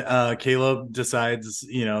 And Caleb decides,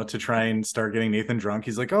 to try and start getting Nathan drunk.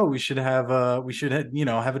 He's like, oh, we should have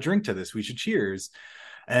a drink to this. We should cheers.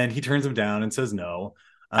 And he turns him down and says no.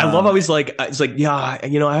 I love how he's like, yeah, I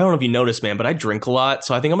don't know if you noticed, man, but I drink a lot.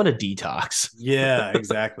 So I think I'm going to detox. Yeah,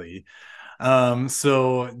 exactly.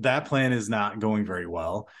 So that plan is not going very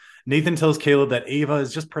well. Nathan tells Caleb that Ava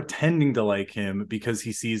is just pretending to like him because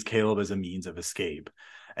he sees Caleb as a means of escape.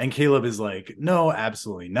 And Caleb is like, no,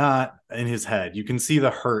 absolutely not. In his head, you can see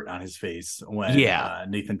the hurt on his face when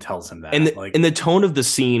Nathan tells him that. And the tone of the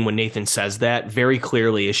scene when Nathan says that very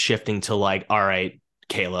clearly is shifting to like, all right,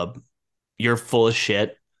 Caleb, you're full of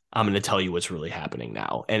shit. I'm going to tell you what's really happening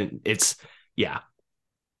now. And it's,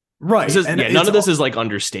 right. None of this is like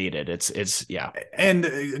understated. It's.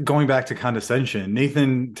 And going back to condescension,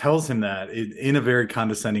 Nathan tells him that in a very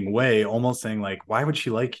condescending way, almost saying like, why would she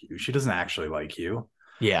like you? She doesn't actually like you.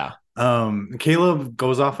 Yeah. Caleb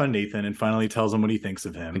goes off on Nathan and finally tells him what he thinks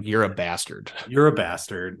of him. You're a bastard. You're a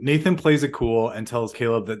bastard. Nathan plays it cool and tells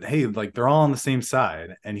Caleb that, hey, like they're all on the same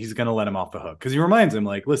side and he's going to let him off the hook. Because he reminds him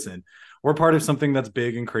like, listen, we're part of something that's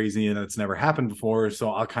big and crazy and that's never happened before.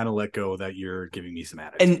 So I'll kind of let go that you're giving me some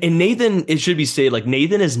attitude. And Nathan, it should be stated, like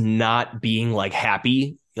Nathan is not being like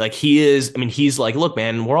happy. Like he is, I mean, he's like, look,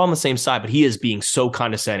 man, we're all on the same side, but he is being so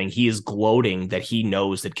condescending. He is gloating that he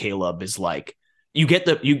knows that Caleb is like,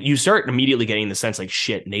 you start immediately getting the sense like,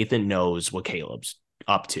 shit, Nathan knows what Caleb's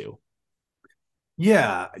up to.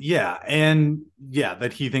 Yeah. And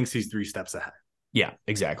that he thinks he's 3 steps ahead. Yeah,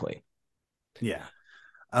 exactly. Yeah.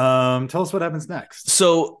 Tell us what happens next.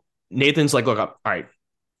 So Nathan's like, look, all right,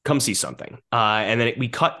 come see something. And then we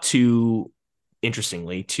cut to,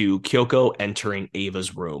 interestingly, to Kyoko entering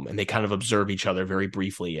Ava's room, and they kind of observe each other very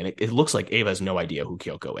briefly. And it looks like Ava has no idea who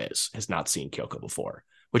Kyoko is, has not seen Kyoko before,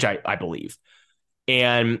 which I believe.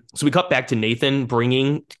 And so we cut back to Nathan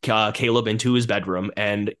bringing Caleb into his bedroom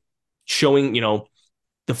and showing,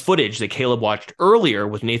 the footage that Caleb watched earlier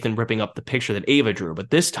with Nathan ripping up the picture that Ava drew.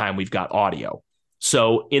 But this time we've got audio.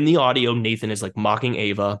 So in the audio, Nathan is like mocking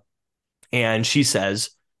Ava, and she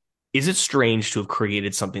says, "Is it strange to have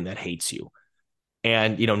created something that hates you?"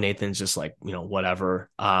 And, Nathan's just like, whatever.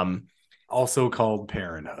 Also called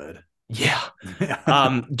parenthood. Yeah.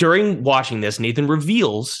 During watching this, Nathan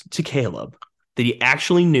reveals to Caleb that he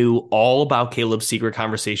actually knew all about Caleb's secret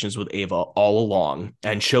conversations with Ava all along,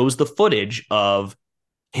 and shows the footage of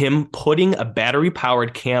him putting a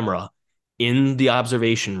battery-powered camera in the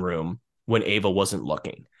observation room when Ava wasn't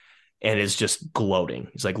looking, and is just gloating.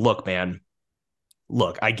 He's like, look, man,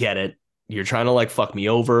 look, I get it. You're trying to like fuck me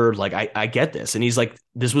over. Like, I get this. And he's like,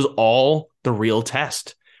 this was all the real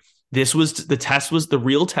test. The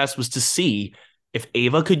real test was to see if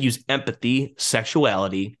Ava could use empathy,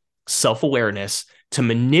 sexuality, self-awareness to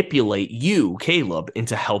manipulate you, Caleb,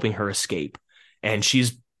 into helping her escape. And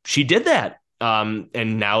she did that.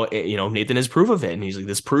 And now, Nathan has proof of it. And he's like,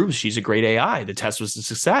 this proves she's a great AI. The test was a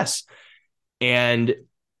success. And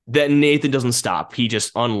then Nathan doesn't stop. He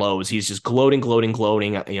just unloads. He's just gloating.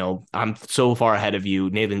 I'm so far ahead of you.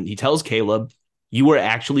 Nathan, he tells Caleb, you were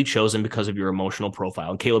actually chosen because of your emotional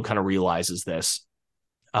profile. And Caleb kind of realizes this,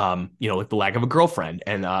 with the lack of a girlfriend,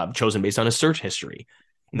 and chosen based on his search history.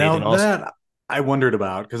 Now that I wondered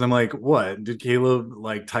about, because I'm like, what did Caleb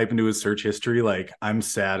like type into his search history? Like, I'm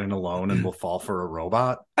sad and alone and will fall for a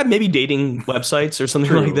robot. Maybe dating websites or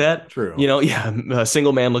something like that. True. A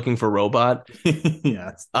single man looking for a robot.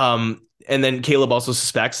 Yes. And then Caleb also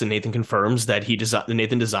suspects, and Nathan confirms, that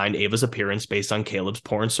Nathan designed Ava's appearance based on Caleb's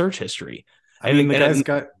porn search history.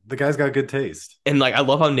 The guy's got good taste. And like, I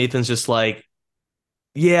love how Nathan's just like,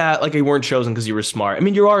 yeah, like you weren't chosen because you were smart. I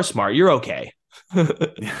mean, you are smart. You're okay.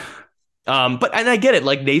 But I get it.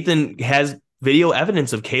 Like, Nathan has video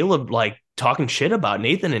evidence of Caleb like talking shit about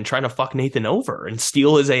Nathan and trying to fuck Nathan over and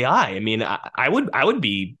steal his AI. I mean, I would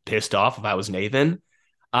be pissed off if I was Nathan.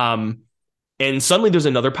 And suddenly there's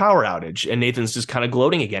another power outage, and Nathan's just kind of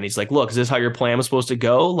gloating again. He's like, look, is this how your plan was supposed to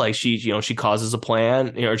go? Like, she causes a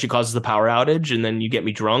plan, she causes the power outage, and then you get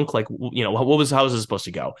me drunk. Like, how was this supposed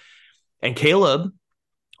to go? And Caleb,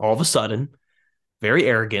 all of a sudden, very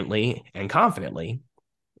arrogantly and confidently,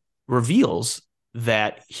 reveals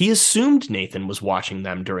that he assumed Nathan was watching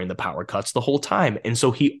them during the power cuts the whole time. And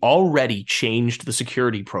so he already changed the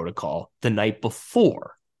security protocol the night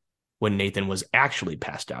before, when Nathan was actually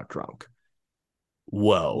passed out drunk.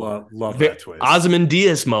 Whoa. Love that twist.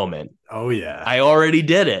 Ozymandias moment. Oh, yeah. I already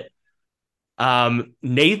did it.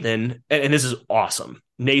 Nathan, and this is awesome.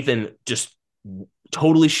 Nathan, just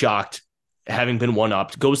totally shocked, having been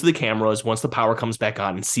one-upped, goes to the cameras once the power comes back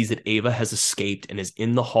on and sees that Ava has escaped and is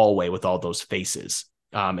in the hallway with all those faces,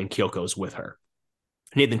 and Kyoko's with her.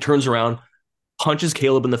 Nathan turns around, punches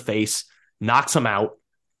Caleb in the face, knocks him out,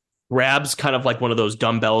 grabs kind of like one of those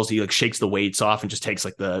dumbbells. He like shakes the weights off and just takes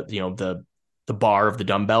like the bar of the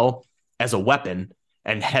dumbbell as a weapon,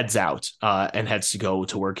 and heads out, and heads to go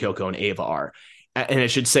to where Kyoko and Ava are. And I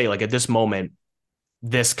should say, like, at this moment,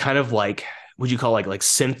 this kind of like, would you call like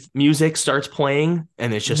synth music starts playing,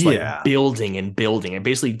 and it's just like building and building. It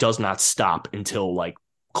basically does not stop until like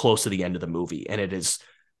close to the end of the movie. And it is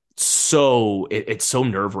it's so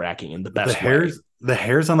nerve-wracking in the best way. The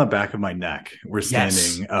hairs on the back of my neck were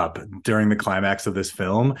standing up during the climax of this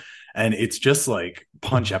film. And it's just like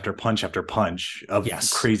punch after punch after punch of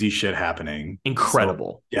crazy shit happening.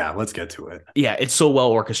 Incredible. So, yeah, let's get to it. Yeah, it's so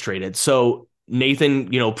well orchestrated. So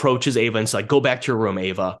Nathan, approaches Ava and is like, go back to your room,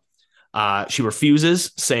 Ava. She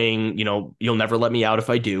refuses, saying, you'll never let me out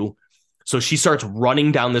if I do. So she starts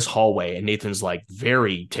running down this hallway, and Nathan's like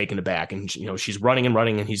very taken aback. And, she's running and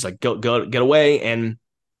running, and he's like, go, get away. And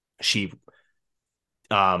she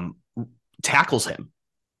tackles him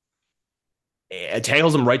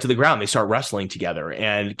right to the ground. They start wrestling together,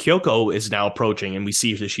 and Kyoko is now approaching, and we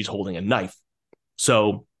see that she's holding a knife.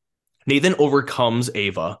 So Nathan overcomes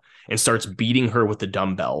Ava and starts beating her with the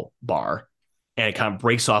dumbbell bar, and it kind of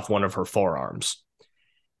breaks off one of her forearms.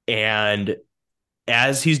 And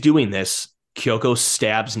as he's doing this, Kyoko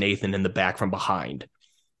stabs Nathan in the back from behind,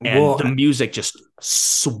 and the music just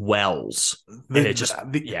swells.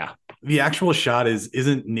 The actual shot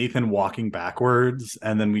isn't Nathan walking backwards,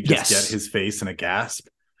 and then we just get his face in a gasp.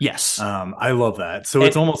 Yes. I love that. So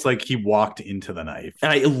it's almost like he walked into the knife.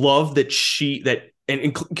 And I love that. So it's almost like he walked into the knife. And I love that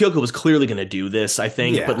and Kyoko was clearly going to do this, I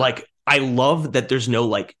think, but Yeah. like, I love that there's no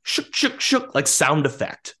like shook, shook, shook, like sound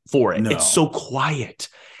effect for it. No. It's so quiet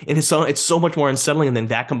and it's so much more unsettling. And then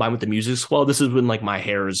that combined with the music as well, this is when like my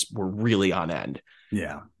hairs were really on end.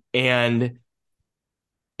 Yeah. And,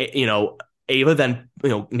 you know, Ava then,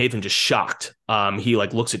 Nathan just shocked. He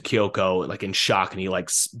like looks at Kyoko like in shock and he like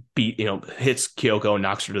hits Kyoko and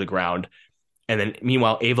knocks her to the ground. And then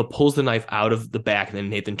meanwhile, Ava pulls the knife out of the back and then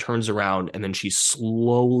Nathan turns around and then she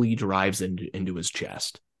slowly drives into his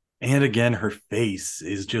chest. And again, her face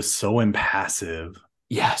is just so impassive.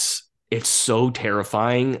 Yes, it's so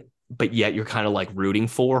terrifying, but yet you're kind of like rooting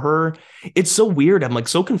for her. It's so weird. I'm like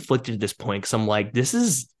so conflicted at this point because I'm like, this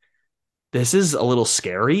is a little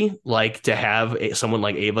scary, like to have someone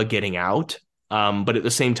like Ava getting out. But at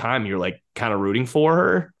the same time, you're like kind of rooting for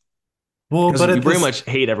her. Well, but you very much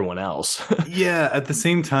hate everyone else. Yeah, at the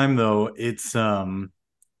same time, though, it's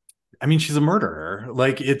I mean, she's a murderer.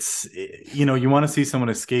 Like it's, you want to see someone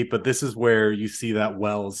escape, but this is where you see that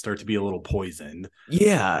wells start to be a little poisoned.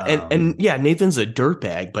 Yeah, and yeah, Nathan's a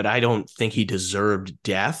dirtbag, but I don't think he deserved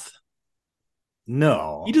death.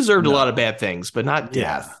 No, he deserved a lot of bad things, but not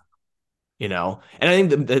death. Yeah. And I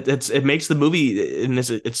think that it makes the movie, and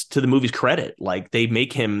it's to the movie's credit. Like they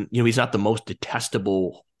make him, he's not the most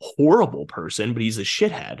detestable, horrible person, but he's a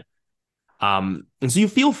shithead. And so you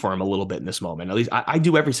feel for him a little bit in this moment. At least I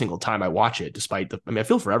do every single time I watch it, I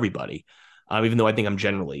feel for everybody, even though I think I'm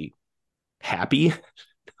generally happy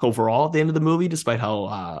overall at the end of the movie, despite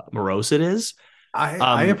how morose it is.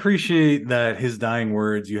 I appreciate that his dying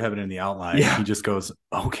words, you have it in the outline. Yeah. He just goes,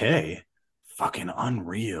 okay, fucking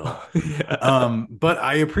unreal. Yeah. But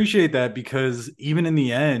I appreciate that because even in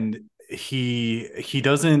the end, he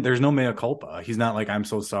doesn't, there's no mea culpa. He's not like, I'm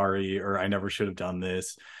so sorry, or I never should have done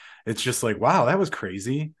this. It's just like, wow, that was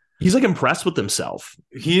crazy. He's like impressed with himself.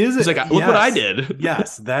 He's like, look what I did.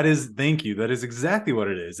 Yes, thank you. That is exactly what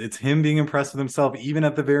it is. It's him being impressed with himself, even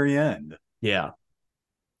at the very end. Yeah.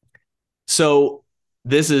 So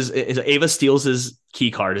this is Ava steals his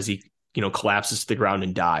key card as he, collapses to the ground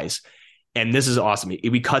and dies. And this is awesome.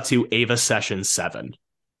 We cut to Ava Session 7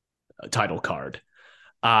 title card.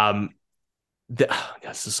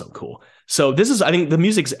 This is so cool. So I think the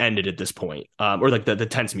music's ended at this point, or like the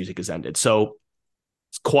tense music has ended. So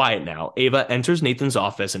it's quiet now. Ava enters Nathan's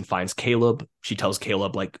office and finds Caleb. She tells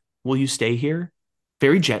Caleb, like, will you stay here?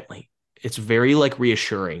 Very gently. It's very like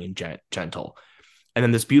reassuring and gentle. And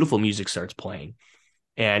then this beautiful music starts playing.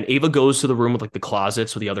 And Ava goes to the room with like the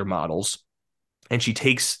closets with the other models. And she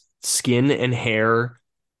takes skin and hair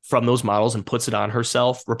from those models and puts it on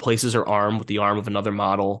herself, replaces her arm with the arm of another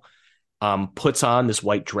model. Puts on this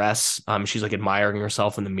white dress. She's like admiring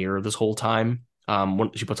herself in the mirror this whole time.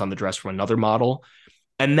 When she puts on the dress from another model.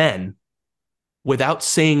 And then, without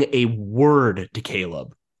saying a word to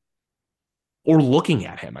Caleb or looking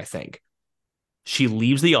at him, I think, she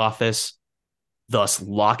leaves the office, thus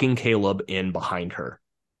locking Caleb in behind her.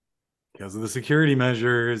 Because of the security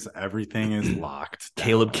measures, everything is locked down.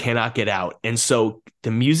 Caleb cannot get out. And so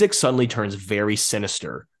the music suddenly turns very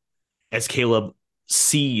sinister as Caleb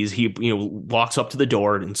sees, he walks up to the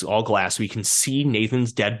door and it's all glass, so he can see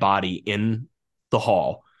Nathan's dead body in the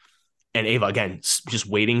hall. And Ava, again, just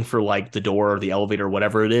waiting for like the door or the elevator or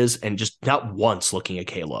whatever it is, and just not once looking at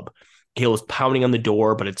Caleb. Caleb's pounding on the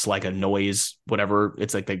door, but it's like a noise, whatever.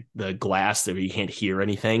 It's like the glass that you can't hear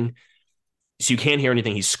anything. So you can't hear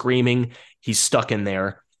anything. He's screaming. He's stuck in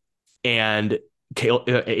there. And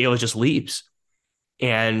Ava just leaves.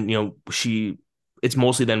 And, it's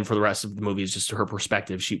mostly then for the rest of the movie is just her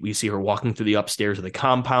perspective. We see her walking through the upstairs of the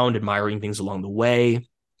compound, admiring things along the way.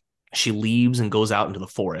 She leaves and goes out into the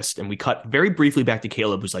forest. And we cut very briefly back to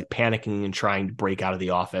Caleb, who's like panicking and trying to break out of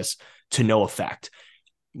the office to no effect.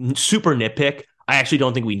 Super nitpick. I actually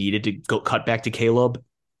don't think we needed to go cut back to Caleb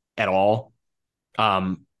at all.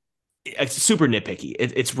 It's super nitpicky.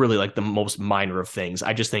 It's really like the most minor of things.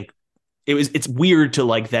 I just think it's weird to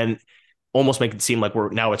like then almost make it seem like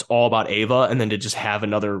now it's all about Ava, and then to just have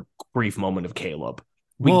another brief moment of Caleb.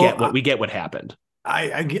 We get what happened.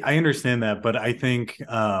 I understand that, but I think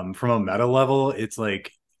from a meta level, it's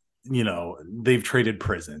like, they've traded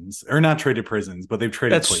prisons, or not traded prisons, but they've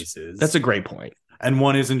traded places. That's a great point. And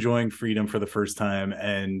one is enjoying freedom for the first time,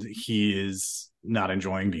 and he is not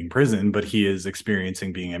enjoying being imprisoned, but he is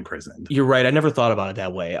experiencing being imprisoned. You're right. I never thought about it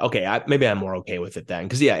that way. Okay, maybe I'm more okay with it then,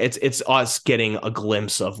 because it's us getting a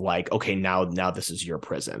glimpse of like, okay, now this is your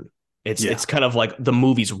prison. It's kind of like the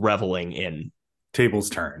movie's reveling in tables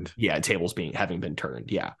turned. Yeah, tables having been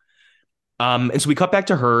turned. Yeah. And so we cut back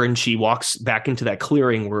to her, and she walks back into that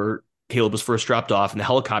clearing where Caleb was first dropped off, and the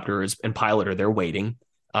helicopter and pilot are there waiting.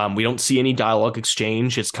 We don't see any dialogue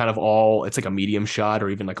exchange. It's kind of it's like a medium shot or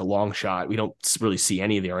even like a long shot. We don't really see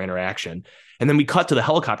any of their interaction. And then we cut to the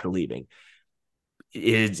helicopter leaving.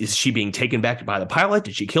 Is she being taken back by the pilot?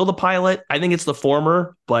 Did she kill the pilot? I think it's the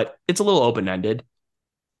former, but it's a little open-ended.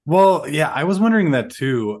 Well, yeah, I was wondering that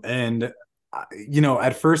too. And,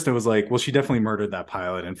 at first it was like, well, she definitely murdered that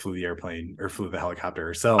pilot and flew the airplane or flew the helicopter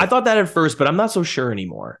herself. I thought that at first, but I'm not so sure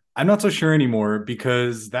anymore. I'm not so sure anymore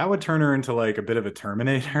because that would turn her into like a bit of a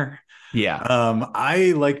Terminator. Yeah.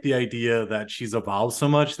 I like the idea that she's evolved so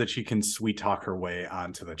much that she can sweet talk her way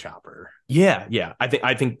onto the chopper. Yeah. I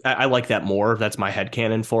think I like that more. That's my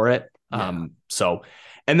headcanon for it. Yeah.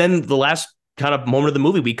 And then the last kind of moment of the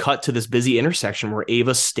movie, we cut to this busy intersection where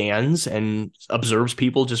Ava stands and observes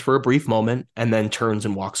people just for a brief moment and then turns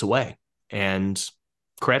and walks away, and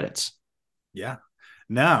credits. Yeah.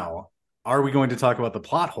 Now, are we going to talk about the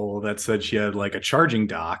plot hole that said she had like a charging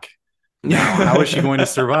dock? Now, how is she going to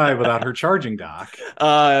survive without her charging dock?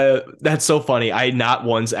 That's so funny. I not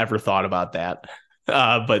once ever thought about that.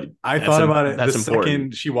 But I thought about it that's the important.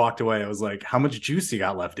 second she walked away. I was like, how much juice you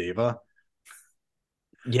got left, Ava?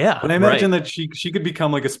 Yeah. And I imagine that she could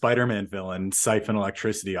become like a Spider-Man villain, siphon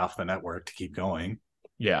electricity off the network to keep going.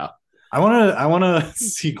 Yeah. I want a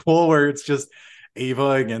sequel where it's just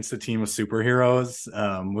Ava against a team of superheroes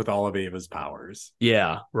with all of Ava's powers.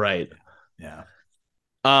 Yeah, right. Yeah.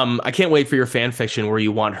 I can't wait for your fan fiction where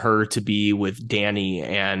you want her to be with Danny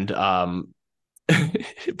and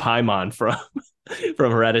Paimon from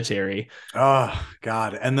Hereditary. Oh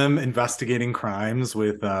God, and them investigating crimes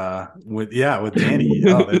with Danny.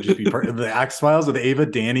 Oh, that'd just be the X-Files with Ava,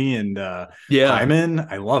 Danny, and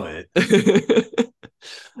Paimon. I love it.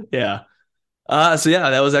 Yeah. So yeah,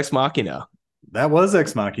 that was Ex Machina. That was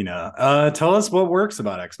Ex Machina. Tell us what works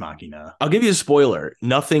about Ex Machina. I'll give you a spoiler.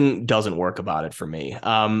 Nothing doesn't work about it for me.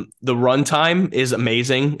 The runtime is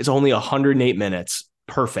amazing. It's only 108 minutes.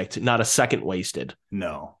 Perfect. Not a second wasted.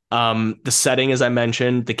 No. The setting, as I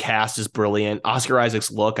mentioned, the cast is brilliant. Oscar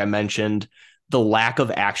Isaac's look, I mentioned, the lack of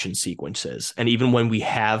action sequences. And even when we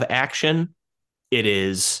have action, it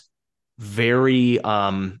is very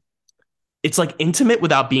it's like intimate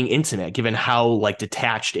without being intimate, given how like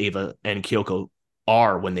detached Ava and Kyoko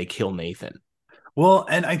are when they kill Nathan. Well,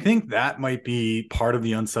 and I think that might be part of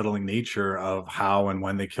the unsettling nature of how and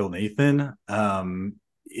when they kill Nathan,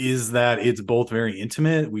 is that it's both very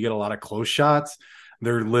intimate. We get a lot of close shots.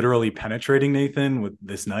 They're literally penetrating Nathan with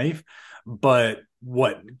this knife. But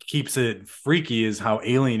what keeps it freaky is how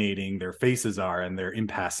alienating their faces are and their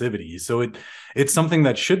impassivity. So it's something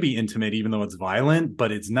that should be intimate, even though it's violent,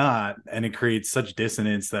 but it's not. And it creates such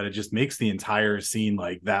dissonance that it just makes the entire scene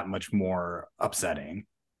like that much more upsetting.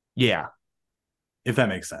 Yeah. If that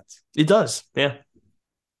makes sense. It does. Yeah.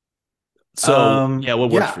 So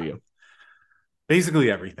what works for you?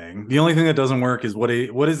 Basically everything. The only thing that doesn't work is what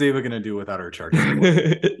is Ava going to do without her charging?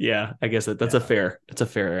 Yeah, I guess that's a fair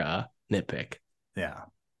nitpick. Yeah.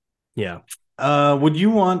 Yeah. Would you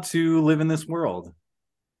want to live in this world?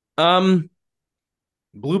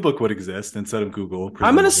 Blue Book would exist instead of Google. Presumably.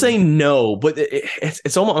 I'm gonna say no, but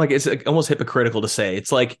it's almost like it's almost hypocritical to say.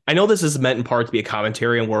 It's like, I know this is meant in part to be a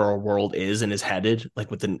commentary on where our world is and is headed,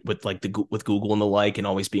 like with Google and the like, and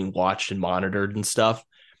always being watched and monitored and stuff.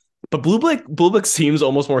 But Blue Book seems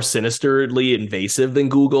almost more sinisterly invasive than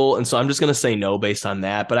Google, and so I'm just gonna say no based on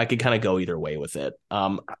that. But I could kind of go either way with it.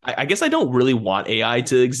 I guess I don't really want AI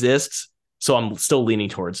to exist, so I'm still leaning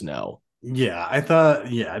towards no. Yeah, I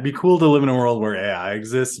thought, it'd be cool to live in a world where AI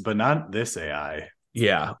exists, but not this AI.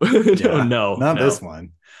 Yeah. No, this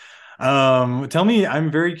one. Tell me,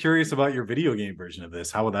 I'm very curious about your video game version of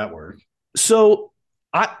this. How would that work? So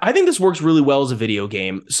I think this works really well as a video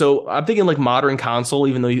game. So I'm thinking like modern console,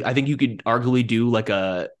 even though I think you could arguably do like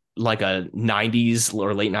a 90s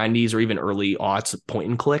or late 90s or even early aughts point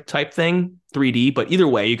and click type thing, 3D. But either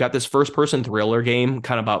way, you got this first person thriller game,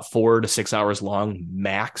 kind of about 4 to 6 hours long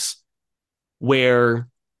max. And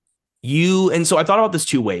so I thought about this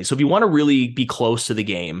two ways. So if you want to really be close to the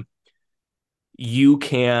game, you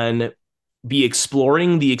can be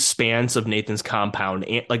exploring the expanse of Nathan's compound,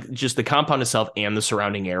 and like just the compound itself and the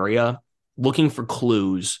surrounding area, looking for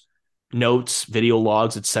clues, notes, video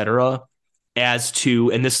logs, etc. as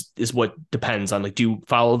to, and this is what depends on, like, do you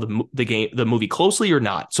follow the movie closely or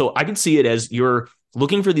not? So I can see it as you're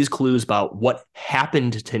looking for these clues about what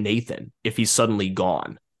happened to Nathan if he's suddenly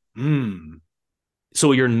gone.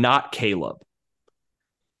 So you're not Caleb.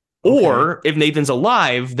 Okay. Or if Nathan's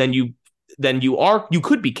alive, then you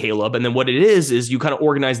could be Caleb. And then what it is you kind of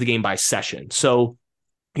organize the game by session. So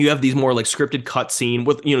you have these more like scripted cutscene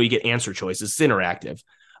with, you get answer choices. It's interactive.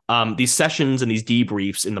 These sessions and these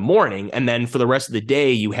debriefs in the morning. And then for the rest of the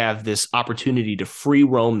day, you have this opportunity to free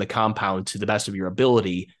roam the compound to the best of your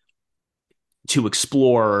ability to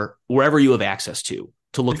explore wherever you have access to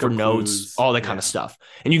look for notes, clues, all that kind of stuff.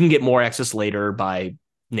 And you can get more access later by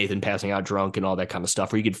Nathan passing out drunk and all that kind of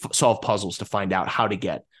stuff, or you could solve puzzles to find out how to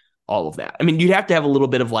get all of that. I mean, you'd have to have a little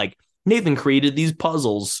bit of like, Nathan created these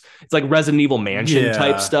puzzles. It's like Resident Evil Mansion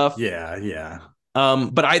type stuff. Yeah.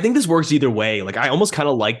 But I think this works either way. Like, I almost kind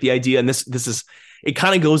of like the idea, and this is, it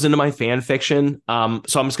kind of goes into my fan fiction.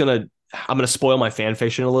 So I'm gonna spoil my fan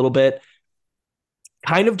fiction a little bit.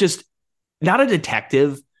 Kind of just not a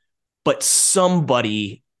detective, but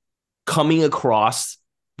somebody coming across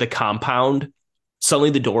the compound. Suddenly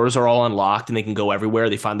the doors are all unlocked and they can go everywhere.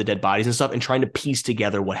 They find the dead bodies and stuff, and trying to piece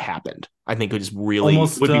together what happened. I think would be really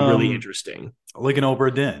interesting. Like an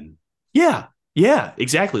Obra Dinn. Yeah,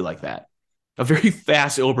 exactly like that. A very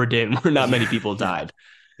fast Obra Dinn where not many people died.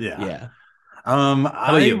 Yeah.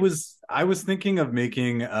 I was thinking of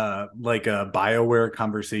making like a BioWare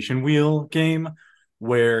conversation wheel game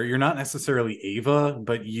where you're not necessarily Ava,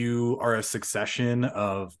 but you are a succession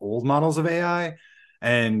of old models of AI.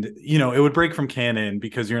 And, it would break from canon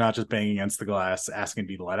because you're not just banging against the glass asking to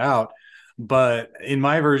be let out. But in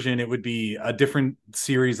my version, it would be a different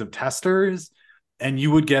series of testers. And you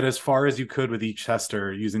would get as far as you could with each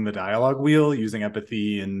tester using the dialogue wheel, using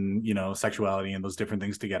empathy and, sexuality and those different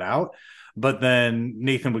things to get out. But then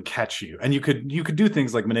Nathan would catch you. And you could do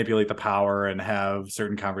things like manipulate the power and have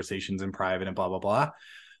certain conversations in private and blah, blah, blah.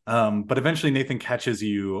 But eventually Nathan catches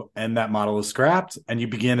you and that model is scrapped and you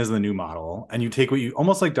begin as the new model and you take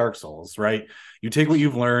almost like Dark Souls, right? You take what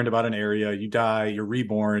you've learned about an area, you die, you're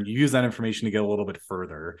reborn, you use that information to get a little bit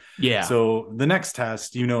further. Yeah. So the next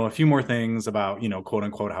test, a few more things about, quote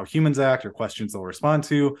unquote, how humans act or questions they'll respond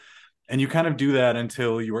to. And you kind of do that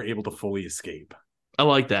until you are able to fully escape. I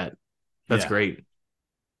like that. That's great.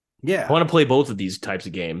 Yeah. I want to play both of these types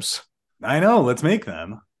of games. I know. Let's make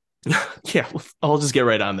them. Yeah, I'll just get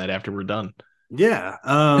right on that after we're done. Yeah.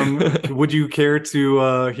 Would you care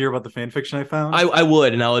to hear about the fan fiction I found? I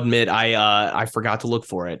would, and I'll admit I forgot to look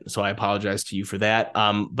for it, so I apologize to you for that.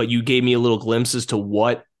 But you gave me a little glimpse as to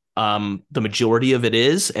what the majority of it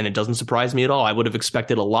is, and it doesn't surprise me at all. I would have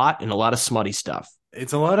expected a lot and a lot of smutty stuff.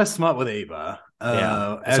 It's a lot of smut with Ava.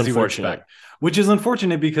 As you would expect. Which is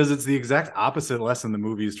unfortunate because it's the exact opposite lesson the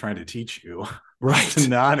movie is trying to teach you. Right. To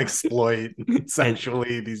not exploit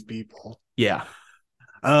sexually these people. Yeah.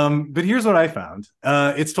 But here's what I found.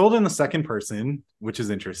 It's told in the second person, which is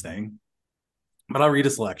interesting. But I'll read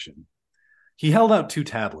a selection. He held out 2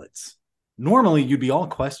 tablets. Normally, you'd be all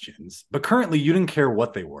questions, but currently you didn't care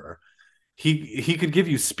what they were. He could give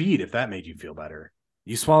you speed if that made you feel better.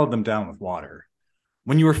 You swallowed them down with water.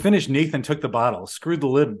 When you were finished, Nathan took the bottle, screwed the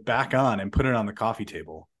lid back on, and put it on the coffee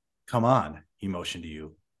table. Come on, he motioned to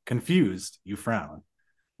you. Confused, you frown.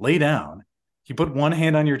 Lay down. He put one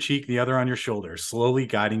hand on your cheek, the other on your shoulder, slowly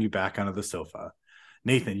guiding you back onto the sofa.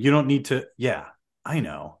 Nathan, you don't need to... Yeah, I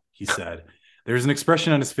know, he said. There's an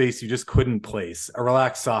expression on his face you just couldn't place, a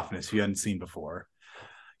relaxed softness you hadn't seen before.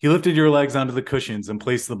 He lifted your legs onto the cushions and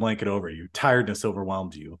placed the blanket over you. Tiredness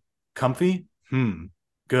overwhelmed you. Comfy?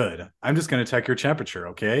 Good. I'm just going to check your temperature,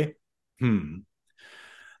 okay?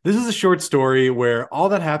 This is a short story where all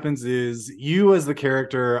that happens is you as the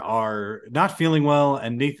character are not feeling well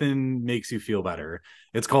and Nathan makes you feel better.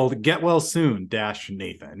 It's called Get Well Soon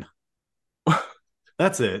 -Nathan.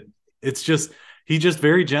 That's it. It's just, he just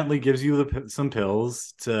very gently gives you some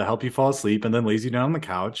pills to help you fall asleep and then lays you down on the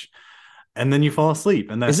couch and then you fall asleep.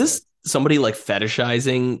 And that's somebody like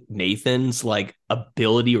fetishizing Nathan's like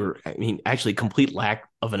ability, or I mean, actually complete lack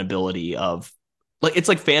of an ability of like, it's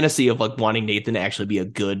like fantasy of like wanting Nathan to actually be a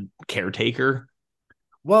good caretaker.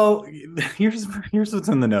 Well, here's what's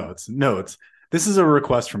in the notes. This is a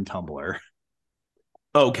request from Tumblr.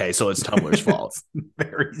 Okay, so it's Tumblr's fault.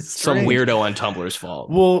 Very strange. Some weirdo on Tumblr's fault.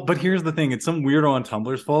 Well, but here's the thing. It's some weirdo on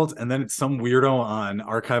Tumblr's fault, and then it's some weirdo on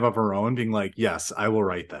Archive of Our Own being like, yes, I will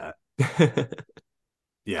write that.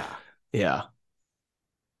 Yeah.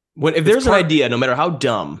 If there's an idea, no matter how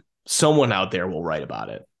dumb, someone out there will write about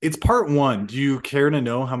it. It's part 1. Do you care to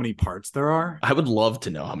know how many parts there are? I would love to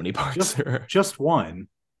know how many parts there are. Just 1.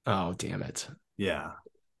 Oh, damn it. Yeah.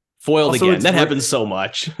 Foiled also, again. That happens so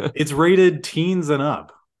much. It's rated teens and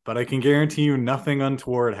up, but I can guarantee you nothing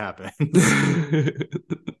untoward happens.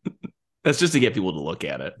 That's just to get people to look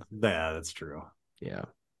at it. Yeah, that's true. Yeah.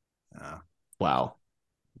 Wow.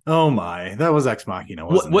 Oh my, that was Ex Machina,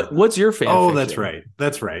 wasn't it? What's your fan fiction? Oh,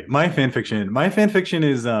 that's right. My fan fiction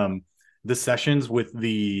is the sessions with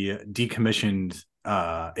the decommissioned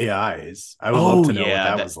AIs. I would love Oh to know what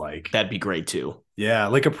yeah, that was like. that'd be great too. Yeah,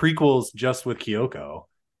 like a prequels just with Kyoko.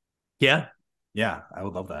 Yeah. Yeah, I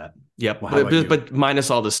would love that. Yep, Well, how but, about but you? but minus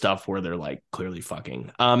all the stuff where they're like clearly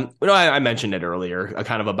fucking. I mentioned it earlier,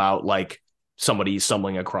 kind of about like somebody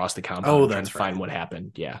stumbling across the compound Oh, and trying to that's find right. what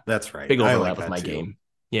happened. Yeah, That's right. big I like overlap with that my too. game.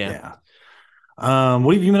 Yeah. Yeah.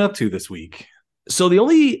 What have you been up to this week? So the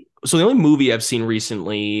only movie I've seen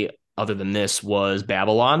recently, other than this, was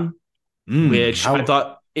Babylon, which I How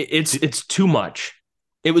thought it's did, it's too much.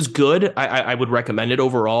 It was good. I would recommend it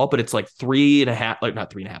overall, but it's like 3.5, like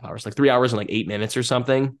not 3.5 hours, like 3 hours and like 8 minutes or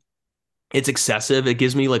something. It's excessive. It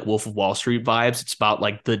gives me like Wolf of Wall Street vibes. It's about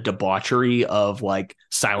like the debauchery of like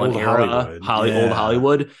silent old era Hollywood? Old Yeah.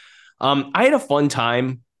 Hollywood. I had a fun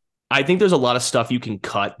time. I think there's a lot of stuff you can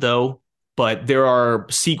cut though, but there are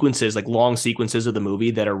sequences, like long sequences of the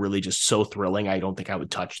movie that are really just so thrilling. I don't think I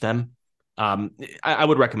would touch them. Um, I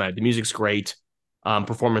would recommend it. The music's great.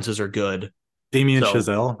 Performances are good. Damien So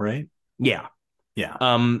Chazelle, right? yeah. Yeah.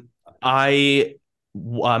 Um, I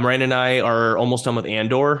Ryan and I are almost done with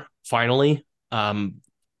Andor. Finally,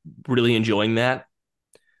 really enjoying that.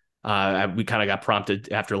 We kind of got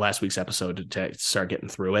prompted after last week's episode to start getting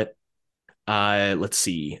through it. Let's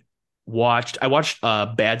see. I watched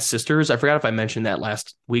Bad Sisters. I forgot if I mentioned that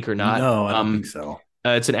last week or not. No, I don't think so.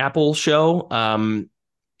 It's an Apple show.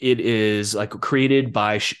 It is like created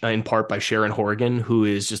by in part by Sharon Horgan, who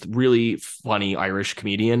is just really funny Irish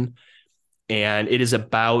comedian, and it is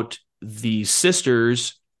about the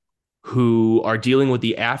sisters who are dealing with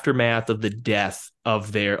the aftermath of the death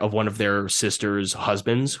of one of their sisters'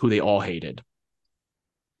 husbands, who they all hated.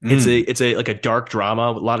 Mm. It's a like a dark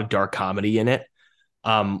drama with a lot of dark comedy in it.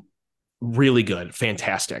 Um, really good,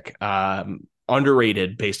 fantastic.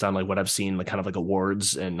 Underrated based on like what I've seen, like kind of like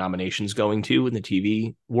awards and nominations going to in the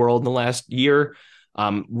TV world in the last year.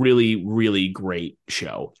 Really, really great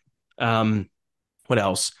show. What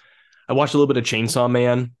else? I watched a little bit of Chainsaw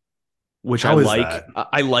Man, which I How is like. that?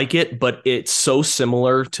 I like it, but it's so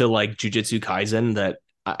similar to like Jujutsu Kaisen that,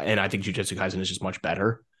 and I think Jujutsu Kaisen is just much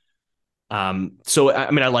better. So I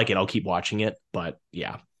mean, I like it. I'll keep watching it, but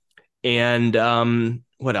yeah. And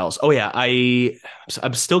what else? Oh yeah,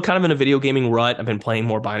 I'm still kind of in a video gaming rut. I've been playing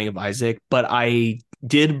more Binding of Isaac, but I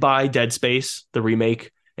did buy Dead Space, the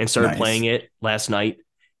remake, and started Nice. playing it last night,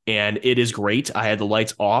 and it is great. I had the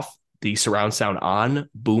lights off, the surround sound on,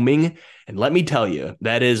 booming, and let me tell you,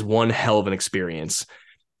 that is one hell of an experience.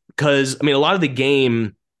 Because I mean, a lot of the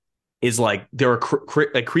game is like there are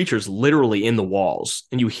like creatures literally in the walls,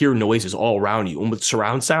 and you hear noises all around you. And with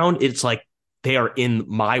surround sound, it's like they are in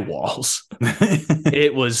my walls.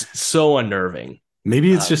 It was so unnerving.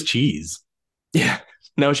 Maybe it's Uh, just cheese. yeah.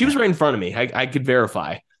 No, she was right in front of me. I could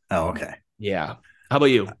verify. Oh, okay. Yeah. How about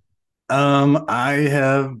you? I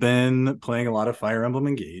have been playing a lot of Fire Emblem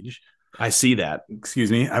Engage. I see that.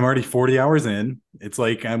 Excuse me. I'm already 40 hours in. It's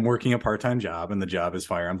like I'm working a part-time job and the job is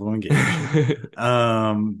Fire Emblem Engage.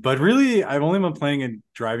 But really I've only been playing and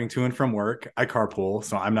driving to and from work. I carpool,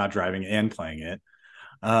 so I'm not driving and playing it.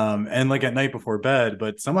 And like at night before bed,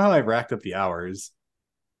 but somehow I've racked up the hours.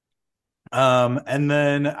 And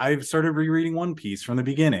then I've started rereading One Piece from the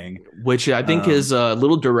beginning. Which I think is a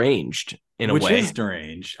little deranged in a Which is way.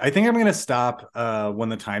 deranged. I think I'm gonna stop when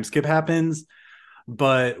the time skip happens.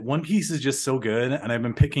 But One Piece is just so good, and I've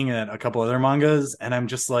been picking at a couple other mangas, and I'm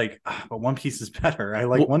just like, but One Piece is better. I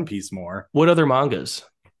like What, One Piece more. what other mangas?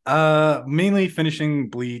 Mainly finishing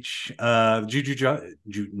Bleach, the Jujutsu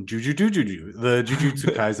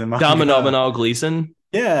Kaisen manga. Domhnall Gleeson.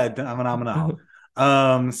 Yeah, phenomenal.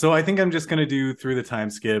 So I think I'm just gonna do through the time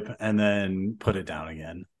skip and then put it down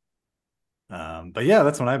again. But yeah,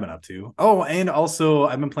 that's what I've been up to. Oh, and also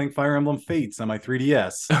I've been playing Fire Emblem Fates on my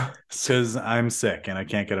 3DS because I'm sick and I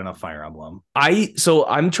can't get enough Fire Emblem.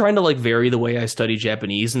 I'm trying to like vary the way I study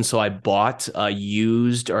Japanese, and so I bought a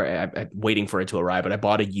used, or I'm waiting for it to arrive, but I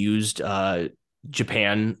bought a used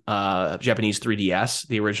Japanese 3DS,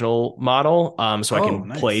 the original model, so I Oh,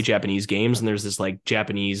 can play nice. Japanese games. And there's this like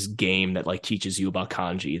Japanese game that like teaches you about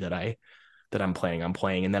kanji that I'm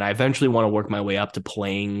playing, and then I eventually want to work my way up to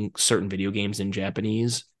playing certain video games in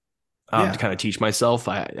Japanese. To Yeah. kind of teach myself.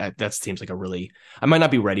 That seems like I might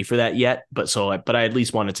not be ready for that yet, but I at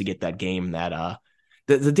least wanted to get that game that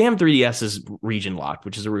the damn 3DS is region locked,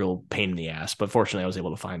 which is a real pain in the ass. But fortunately, I was able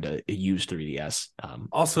to find a used 3DS.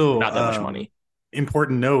 Also, Not that much money.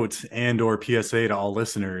 important note and or PSA to all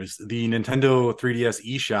listeners, the Nintendo 3DS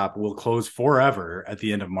eShop will close forever at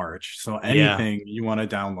the end of March. So Yeah, anything you want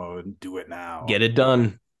to download, do it now. get it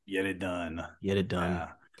done. Get it done. Get it done. Yeah.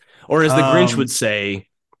 Or as the Grinch would say,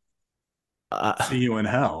 See you in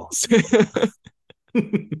hell.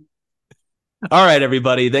 All right,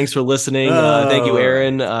 everybody. Thanks for listening. Thank you,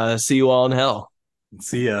 Aaron. See you all in hell.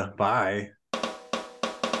 See ya. Bye.